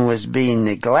ministration was being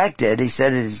neglected, he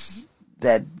said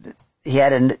that he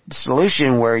had a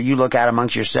solution where you look out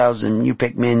amongst yourselves and you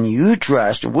pick men you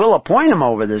trust, and we'll appoint them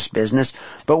over this business,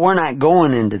 but we're not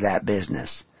going into that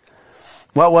business.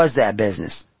 What was that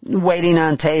business? Waiting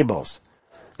on tables.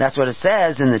 That's what it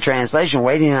says in the translation,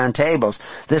 waiting on tables.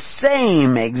 The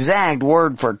same exact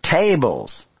word for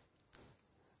tables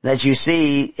that you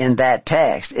see in that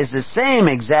text is the same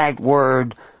exact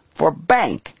word for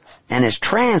bank, and is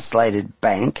translated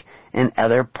bank in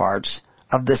other parts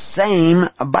of the same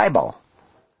Bible.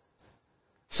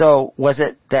 So, was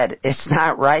it that it's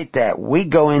not right that we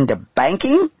go into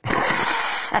banking?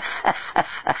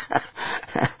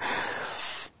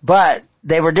 But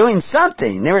they were doing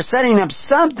something. They were setting up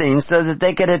something so that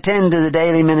they could attend to the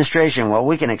daily ministration. Well,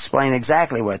 we can explain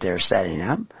exactly what they're setting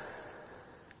up.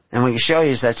 And we can show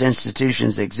you such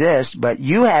institutions exist, but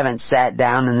you haven't sat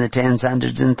down in the tens,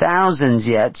 hundreds, and thousands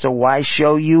yet, so why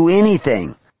show you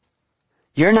anything?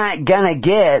 You're not gonna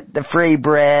get the free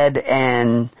bread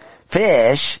and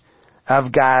fish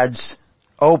of God's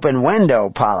open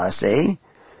window policy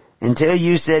until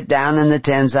you sit down in the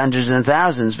tens, hundreds, and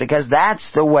thousands, because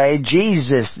that's the way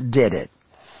Jesus did it.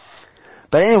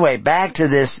 But anyway, back to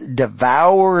this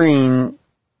devouring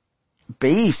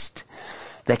beast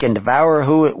that can devour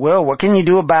who it will. What can you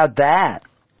do about that?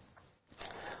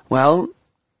 Well,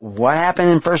 what happened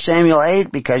in 1 Samuel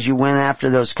 8? Because you went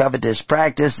after those covetous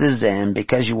practices and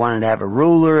because you wanted to have a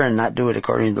ruler and not do it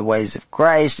according to the ways of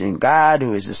Christ and God,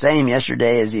 who is the same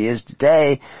yesterday as He is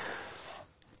today,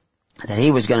 that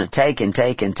He was going to take and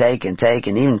take and take and take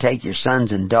and even take your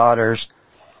sons and daughters,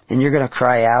 and you're going to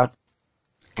cry out,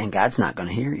 and God's not going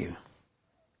to hear you.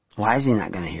 Why is He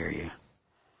not going to hear you?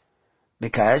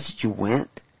 Because you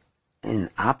went in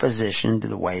opposition to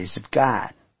the ways of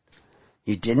God.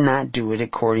 You did not do it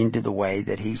according to the way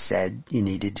that He said you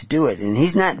needed to do it. And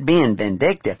He's not being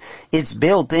vindictive. It's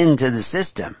built into the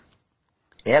system.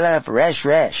 Elef resh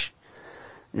resh.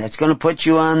 That's going to put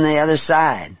you on the other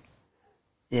side.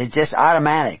 It's just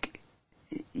automatic.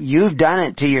 You've done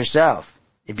it to yourself.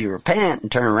 If you repent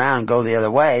and turn around and go the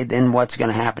other way, then what's going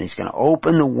to happen? He's going to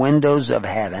open the windows of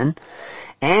heaven,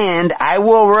 and I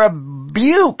will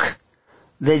rebuke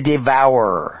the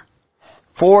devourer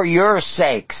for your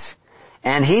sakes,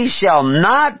 and he shall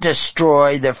not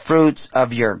destroy the fruits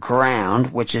of your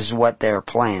ground, which is what they're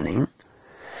planning.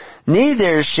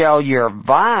 Neither shall your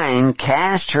vine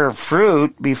cast her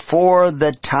fruit before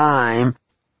the time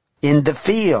in the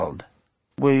field.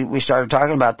 We started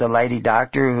talking about the lady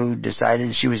doctor who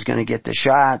decided she was going to get the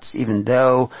shots, even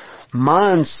though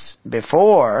months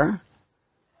before,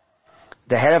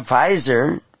 the head of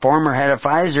Pfizer, former head of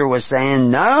Pfizer, was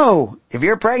saying, no, if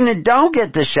you're pregnant, don't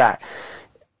get the shot.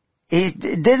 He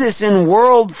did this in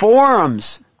world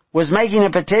forums, was making a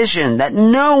petition that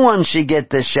no one should get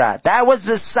the shot. That was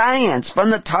the science from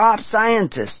the top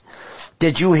scientists.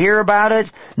 Did you hear about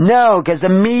it? No, because the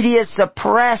media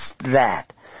suppressed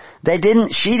that.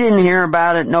 She didn't hear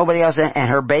about it, nobody else, and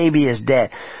her baby is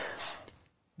dead.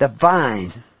 The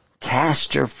vine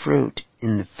cast her fruit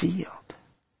in the field.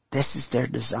 This is their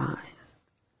design.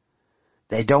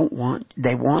 They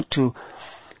want to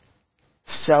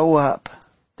sew up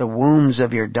the wombs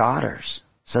of your daughters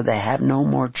so they have no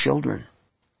more children.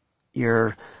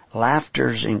 Your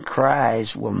laughters and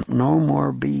cries will no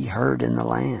more be heard in the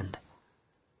land.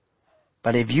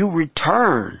 But if you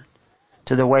return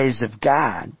to the ways of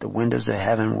God, the windows of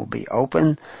heaven will be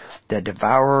open, the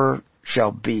devourer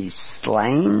shall be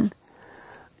slain,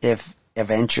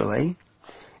 eventually,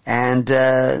 and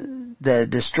the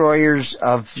destroyers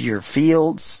of your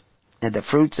fields, and the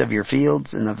fruits of your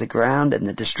fields and of the ground, and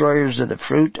the destroyers of the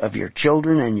fruit of your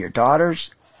children and your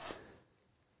daughters,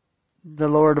 the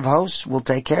Lord of hosts will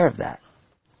take care of that.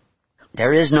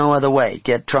 There is no other way.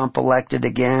 Get Trump elected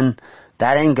again,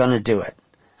 that ain't going to do it.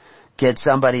 Get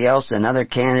somebody else, another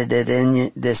candidate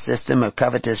in this system of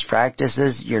covetous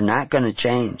practices, you're not going to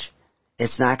change.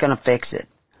 It's not going to fix it.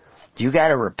 You got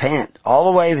to repent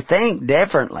all the way, think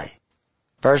differently.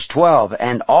 Verse 12,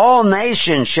 and all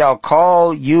nations shall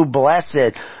call you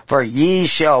blessed, for ye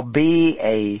shall be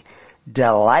a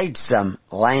delightsome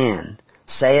land,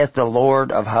 saith the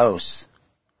Lord of hosts.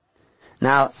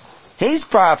 Now, he's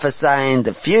prophesying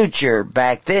the future.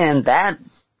 Back then, that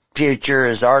future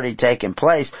has already taken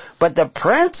place, but the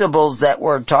principles that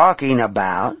we're talking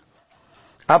about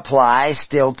apply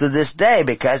still to this day,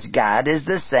 because God is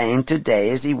the same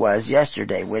today as He was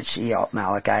yesterday, which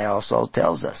Malachi also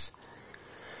tells us.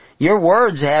 Your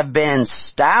words have been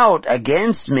stout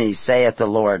against me, saith the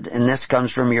Lord, and this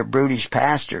comes from your brutish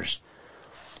pastors,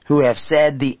 who have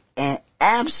said the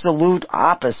absolute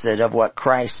opposite of what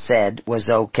Christ said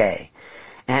was okay,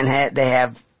 and they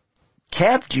have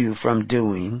kept you from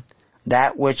doing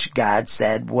that which God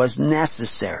said was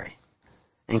necessary.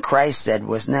 And Christ said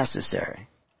was necessary.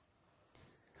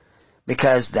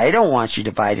 Because they don't want you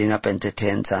dividing up into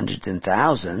tens, hundreds, and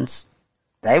thousands.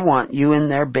 They want you in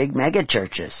their big mega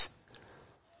churches,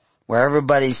 where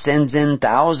everybody sends in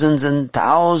thousands and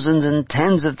thousands and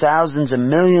tens of thousands and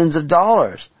millions of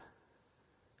dollars.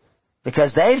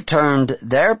 Because they've turned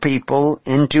their people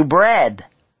into bread.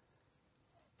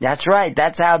 That's right,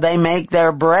 that's how they make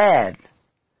their bread.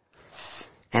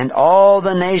 And all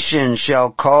the nations shall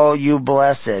call you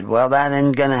blessed. Well, that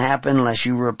ain't going to happen unless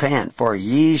you repent. For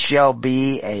ye shall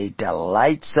be a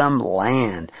delightsome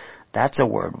land. That's a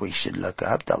word we should look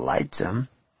up, delightsome.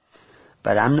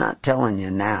 But I'm not telling you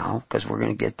now, because we're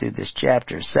going to get through this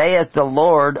chapter. Saith the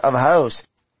Lord of hosts,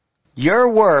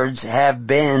 your words have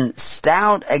been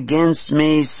stout against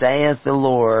me, saith the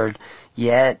Lord,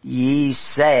 yet ye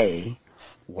say,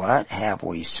 what have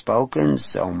we spoken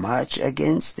so much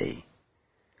against thee?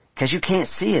 Because you can't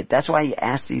see it. That's why you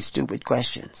ask these stupid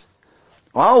questions.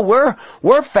 Oh,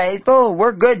 we're faithful.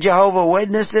 We're good Jehovah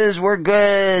Witnesses. We're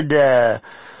good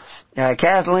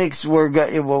Catholics. We're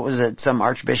good. What was it? Some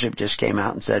archbishop just came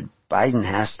out and said Biden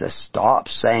has to stop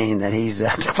saying that he's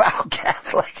a devout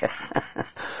Catholic.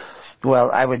 Well,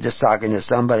 I was just talking to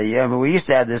somebody. I mean, we used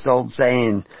to have this old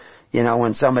saying,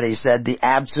 when somebody said the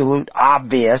absolute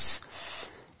obvious.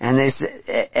 And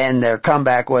and their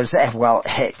comeback was, well,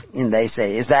 hey, and they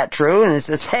say, is that true? And it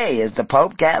says, hey, is the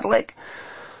Pope Catholic?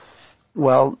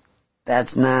 Well,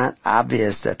 that's not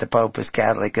obvious that the Pope is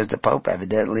Catholic, because the Pope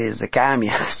evidently is a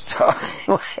communist. So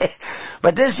anyway,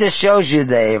 but this just shows you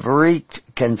they've wreaked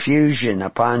confusion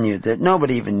upon you, that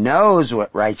nobody even knows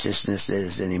what righteousness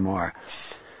is anymore,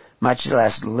 much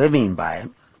less living by it.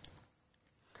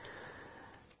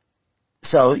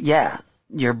 So, yeah.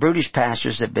 Your brutish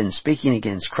pastors have been speaking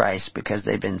against Christ because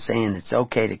they've been saying it's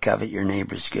okay to covet your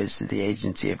neighbor's goods through the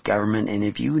agency of government. And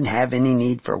if you have any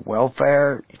need for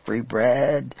welfare, free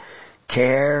bread,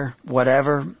 care,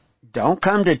 whatever, don't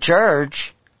come to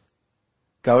church.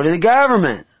 Go to the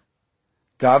government.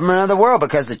 Government of the world,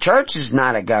 because the church is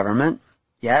not a government.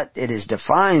 Yet it is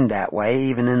defined that way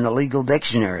even in the legal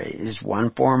dictionary. It is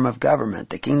one form of government.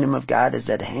 The kingdom of God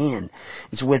is at hand.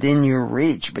 It's within your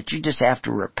reach, but you just have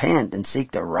to repent and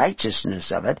seek the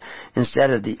righteousness of it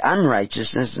instead of the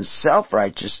unrighteousness and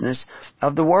self-righteousness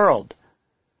of the world.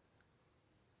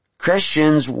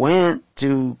 Christians went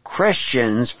to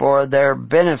Christians for their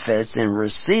benefits and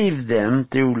received them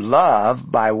through love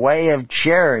by way of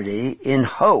charity in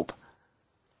hope.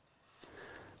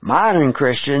 Modern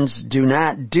Christians do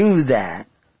not do that,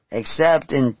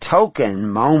 except in token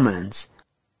moments.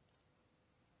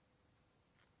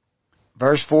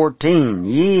 Verse 14,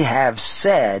 ye have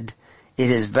said, it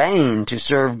is vain to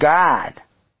serve God.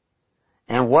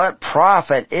 And what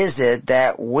profit is it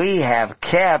that we have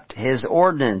kept His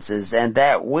ordinances, and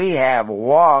that we have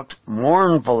walked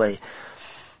mournfully?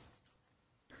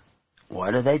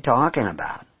 What are they talking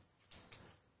about?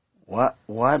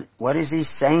 What is he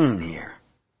saying here?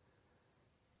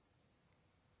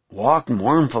 Walked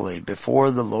mournfully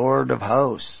before the Lord of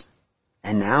hosts.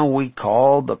 And now we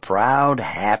call the proud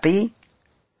happy?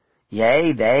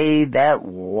 Yea, they that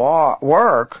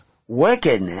work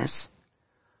wickedness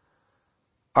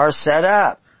are set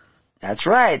up. That's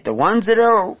right. The ones that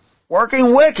are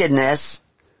working wickedness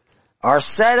are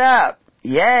set up.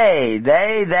 Yea,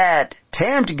 they that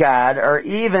tempt God are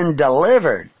even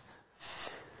delivered.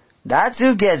 That's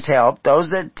who gets help.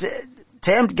 Those that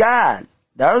tempt God.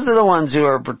 Those are the ones who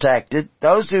are protected.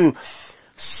 Those who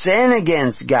sin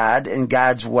against God and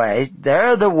God's way,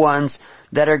 they're the ones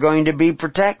that are going to be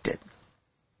protected.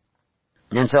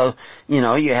 And so,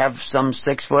 you have some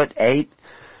 6'8"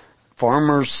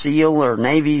 former SEAL or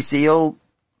Navy SEAL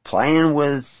playing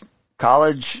with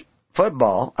college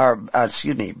football,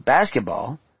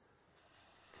 basketball,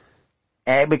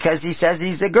 because he says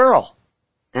he's a girl.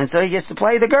 And so he gets to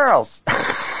play the girls.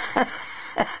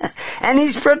 And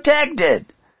he's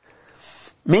protected.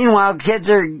 Meanwhile,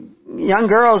 young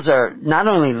girls are not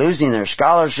only losing their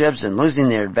scholarships and losing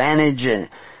their advantage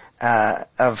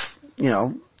of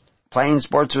playing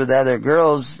sports with other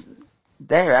girls,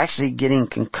 they're actually getting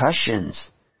concussions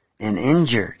and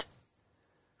injured.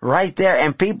 Right there.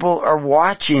 And people are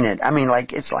watching it. I mean,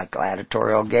 it's like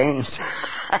gladiatorial games.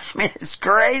 I mean, it's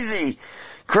crazy.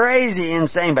 Crazy,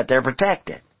 insane, but they're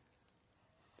protected.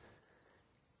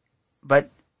 But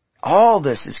all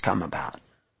this has come about.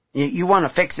 You want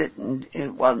to fix it.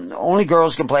 Well, only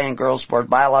girls can play in girls' sports.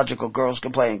 Biological girls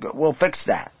can play in girls. We'll fix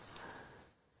that.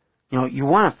 You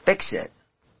want to fix it.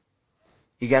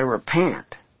 You got to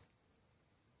repent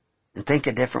and think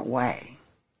a different way.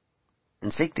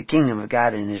 and seek the kingdom of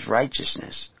God and His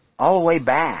righteousness. All the way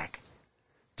back.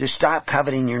 To stop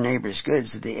coveting your neighbor's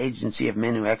goods to the agency of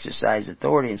men who exercise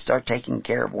authority and start taking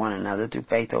care of one another through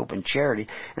faith, hope, and charity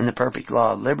and the perfect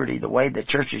law of liberty, the way the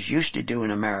churches used to do in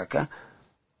America,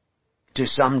 to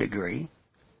some degree.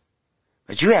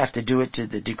 But you have to do it to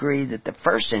the degree that the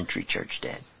first century church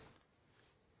did.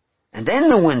 And then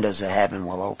the windows of heaven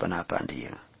will open up unto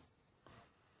you.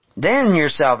 Then your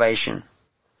salvation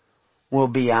will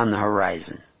be on the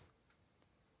horizon.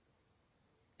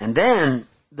 And then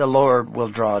the Lord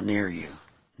will draw near you.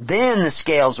 Then the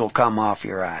scales will come off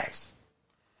your eyes.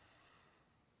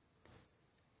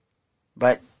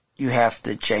 But you have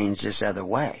to change this other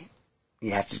way.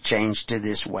 You have to change to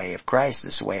this way of Christ,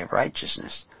 this way of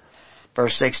righteousness.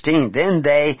 Verse 16, then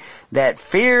they that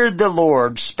feared the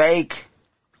Lord spake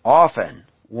often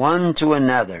one to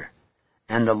another,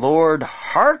 and the Lord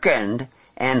hearkened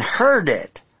and heard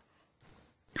it.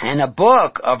 And a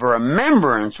book of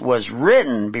remembrance was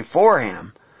written before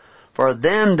Him for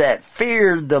them that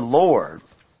feared the Lord,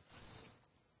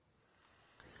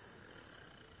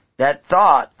 that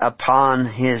thought upon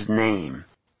His name.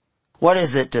 What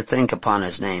is it to think upon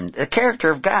His name? The character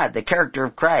of God, the character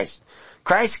of Christ.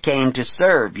 Christ came to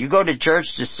serve. You go to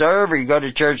church to serve, or you go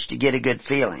to church to get a good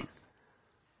feeling?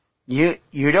 You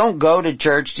don't go to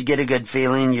church to get a good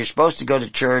feeling. You're supposed to go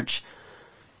to church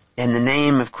in the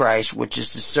name of Christ, which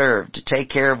is to serve, to take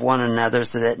care of one another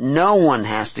so that no one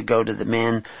has to go to the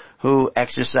men who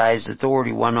exercise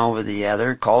authority one over the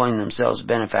other, calling themselves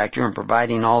benefactor and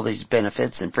providing all these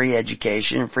benefits and free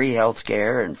education and free health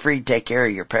care and free take care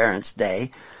of your parents'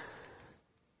 day.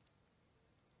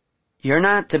 You're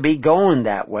not to be going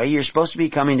that way. You're supposed to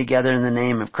be coming together in the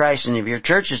name of Christ. And if your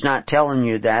church is not telling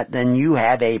you that, then you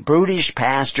have a brutish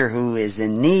pastor who is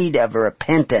in need of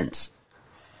repentance.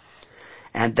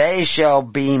 And they shall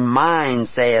be mine,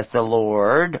 saith the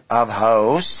Lord of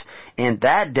hosts, in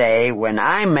that day when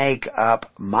I make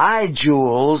up my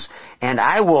jewels, and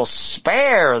I will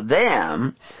spare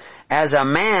them, as a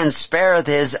man spareth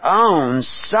his own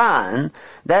son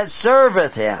that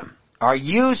serveth him. Are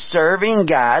you serving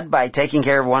God by taking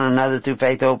care of one another through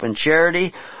faith, hope, and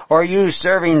charity? Or are you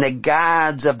serving the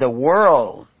gods of the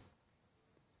world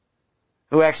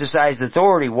who exercise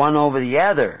authority one over the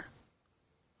other?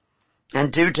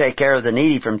 And do take care of the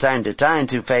needy from time to time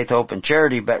through faith, hope, and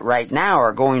charity, but right now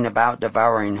are going about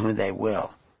devouring who they will.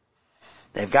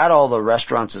 They've got all the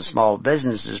restaurants and small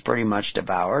businesses pretty much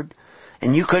devoured,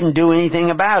 and you couldn't do anything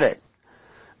about it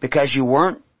because you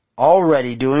weren't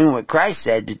already doing what Christ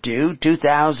said to do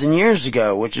 2,000 years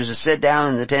ago, which is to sit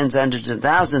down in the tens, hundreds, and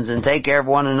thousands and take care of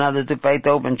one another through faith,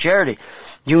 hope, and charity.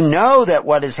 You know that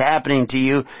what is happening to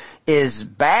you is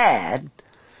bad,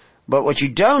 but what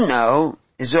you don't know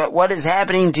is that what is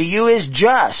happening to you is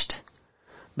just,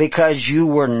 because you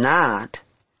were not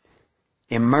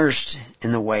immersed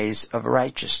in the ways of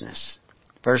righteousness.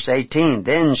 Verse 18,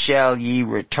 then shall ye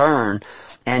return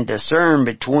and discern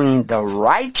between the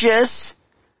righteous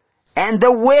and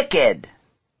the wicked,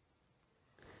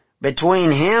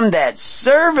 between him that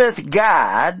serveth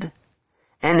God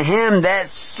and him that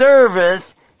serveth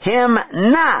Him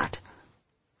not.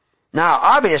 Now,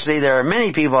 obviously, there are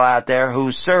many people out there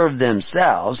who serve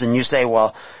themselves, and you say,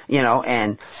 well,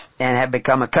 and have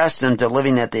become accustomed to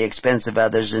living at the expense of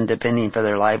others and depending for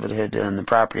their livelihood on the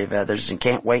property of others and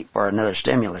can't wait for another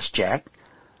stimulus check.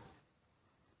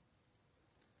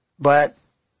 But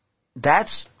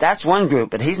that's one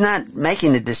group, but He's not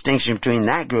making a distinction between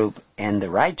that group and the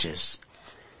righteous.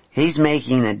 He's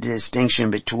making a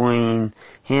distinction between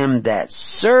him that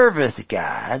serveth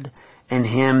God and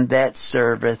him that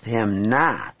serveth Him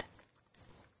not.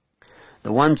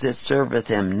 The ones that serveth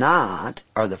Him not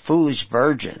are the foolish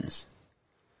virgins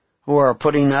who are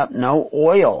putting up no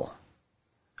oil,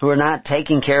 who are not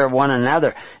taking care of one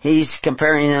another. He's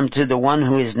comparing them to the one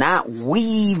who is not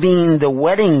weaving the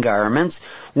wedding garments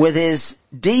with his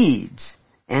deeds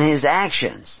and his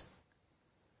actions.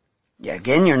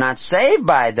 Again, you're not saved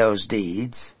by those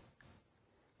deeds.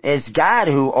 It's God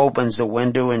who opens the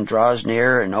window and draws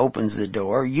near and opens the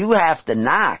door. You have to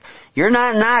knock. You're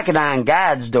not knocking on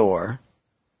God's door.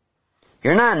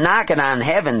 You're not knocking on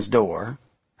heaven's door.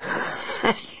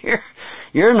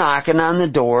 You're knocking on the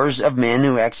doors of men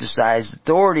who exercise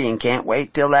authority and can't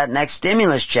wait till that next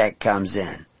stimulus check comes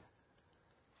in.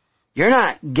 You're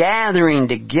not gathering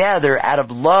together out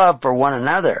of love for one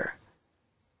another.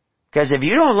 Because if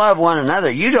you don't love one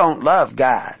another, you don't love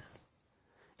God.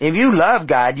 If you love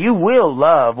God, you will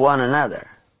love one another.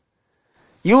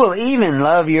 You will even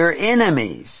love your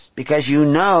enemies, because you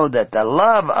know that the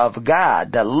love of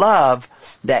God, the love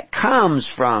that comes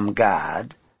from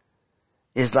God,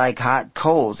 is like hot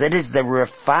coals. It is the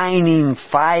refining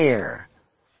fire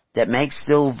that makes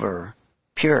silver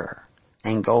pure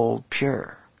and gold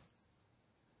pure.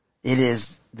 It is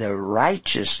the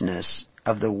righteousness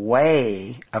of the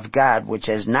way of God which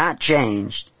has not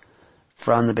changed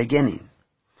from the beginning.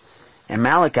 And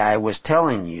Malachi was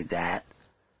telling you that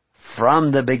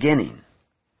from the beginning.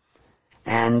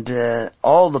 And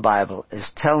all the Bible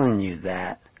is telling you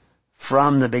that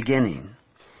from the beginning.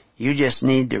 You just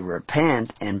need to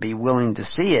repent and be willing to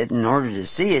see it. In order to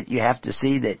see it, you have to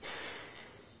see that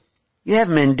you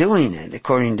haven't been doing it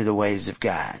according to the ways of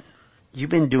God. You've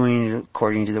been doing it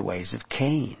according to the ways of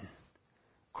Cain,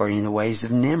 according to the ways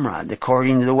of Nimrod,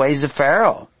 according to the ways of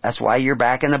Pharaoh. That's why you're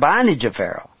back in the bondage of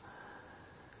Pharaoh,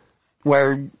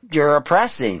 where you're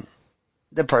oppressing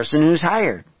the person who's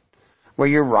hired, where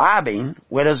you're robbing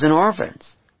widows and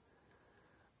orphans,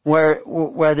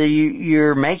 whether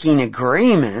you're making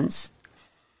agreements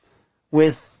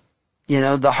with,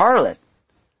 the harlot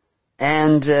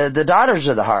and the daughters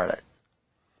of the harlot.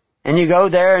 And you go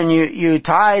there and you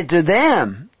tie to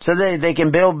them so that they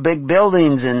can build big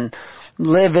buildings and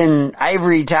live in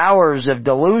ivory towers of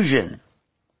delusion.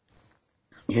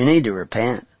 You need to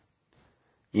repent.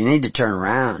 You need to turn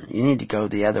around. You need to go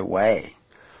the other way.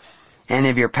 And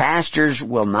if your pastors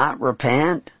will not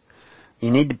repent, you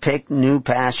need to pick new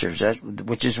pastors,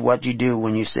 which is what you do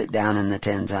when you sit down in the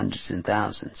tens, hundreds, and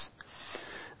thousands.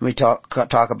 We talk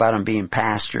about them being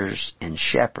pastors and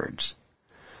shepherds.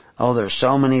 Oh, there's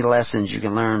so many lessons you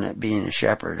can learn at being a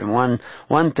shepherd. And one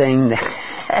thing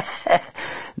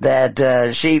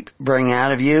that sheep bring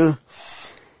out of you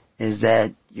is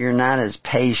that you're not as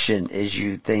patient as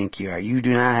you think you are. You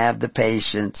do not have the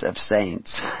patience of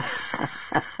saints.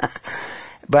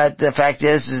 But the fact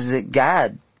is that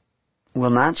God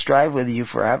will not strive with you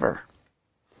forever.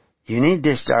 You need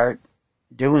to start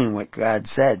doing what God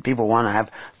said. People want to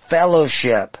have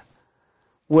fellowship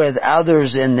with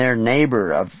others in their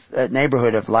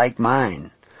neighborhood of like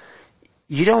mind.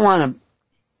 You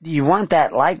want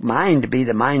that like mind to be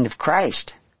the mind of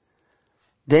Christ.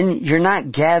 Then you're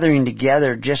not gathering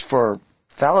together just for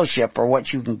fellowship or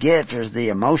what you can get for the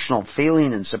emotional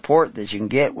feeling and support that you can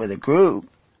get with a group.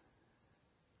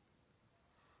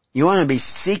 You want to be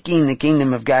seeking the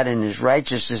kingdom of God and His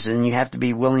righteousness, and you have to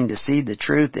be willing to see the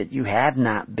truth that you have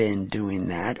not been doing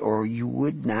that, or you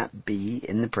would not be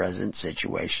in the present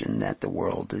situation that the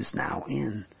world is now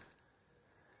in.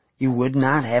 You would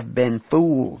not have been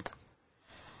fooled.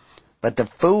 But the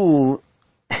fool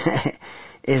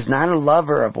is not a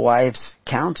lover of wife's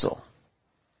counsel.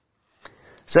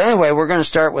 So anyway, we're going to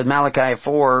start with Malachi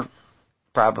 4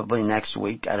 probably next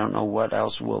week. I don't know what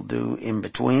else we'll do in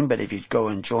between, but if you go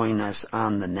and join us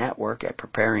on the network at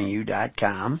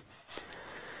preparingyou.com,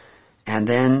 and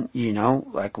then,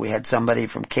 like we had somebody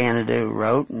from Canada who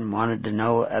wrote and wanted to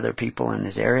know other people in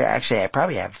his area. Actually, I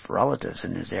probably have relatives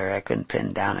in his area. I couldn't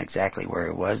pin down exactly where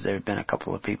it was. There have been a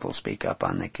couple of people speak up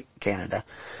on the Canada.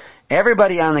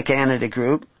 Everybody on the Canada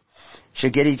group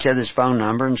should get each other's phone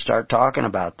number and start talking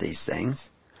about these things.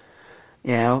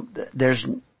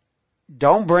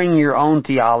 Don't bring your own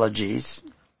theologies.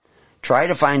 Try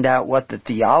to find out what the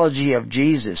theology of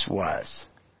Jesus was.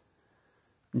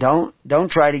 Don't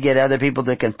try to get other people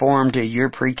to conform to your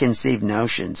preconceived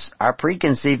notions. Our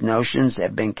preconceived notions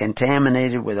have been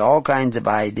contaminated with all kinds of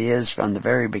ideas from the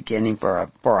very beginning for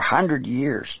 100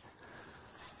 years.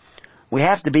 We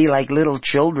have to be like little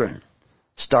children,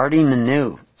 starting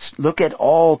anew. Look at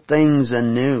all things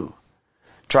anew.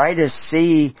 Try to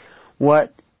see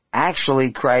what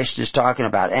actually Christ is talking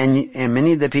about. And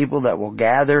many of the people that will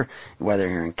gather, whether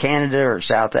you're in Canada or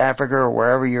South Africa or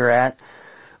wherever you're at,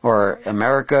 or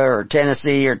America or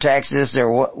Tennessee or Texas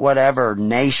or whatever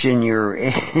nation you're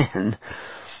in,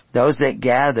 those that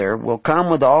gather will come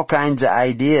with all kinds of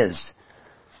ideas.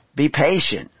 Be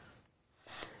patient.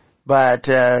 But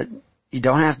you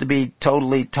don't have to be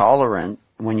totally tolerant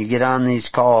when you get on these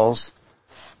calls.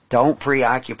 Don't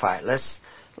preoccupy. Let's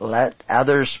let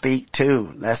others speak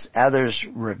too. Let others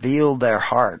reveal their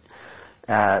heart.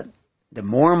 The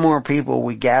more and more people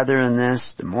we gather in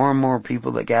this, the more and more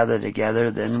people that gather together,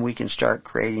 then we can start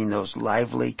creating those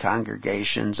lively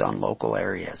congregations on local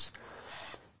areas.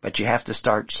 But you have to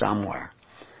start somewhere.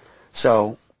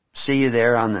 So, see you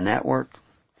there on the network.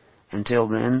 Until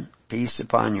then, peace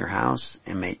upon your house,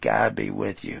 and may God be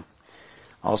with you.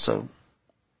 Also,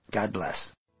 God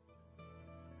bless.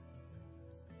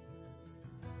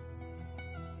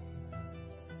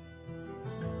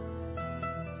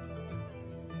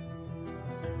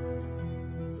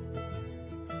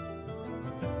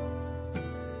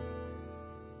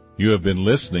 You have been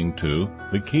listening to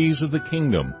The Keys of the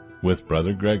Kingdom with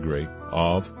Brother Gregory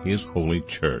of His Holy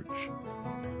Church.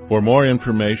 For more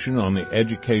information on the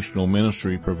educational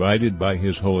ministry provided by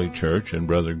His Holy Church and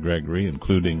Brother Gregory,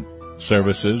 including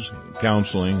services,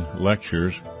 counseling,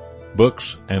 lectures,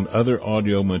 books, and other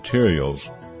audio materials,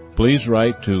 please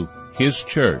write to His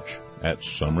Church at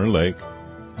Summer Lake,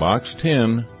 Box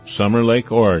 10, Summer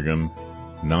Lake, Oregon,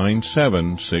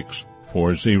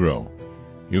 97640.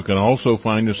 You can also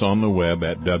find us on the web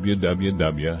at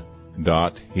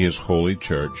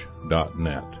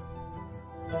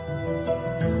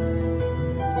www.hisholychurch.net.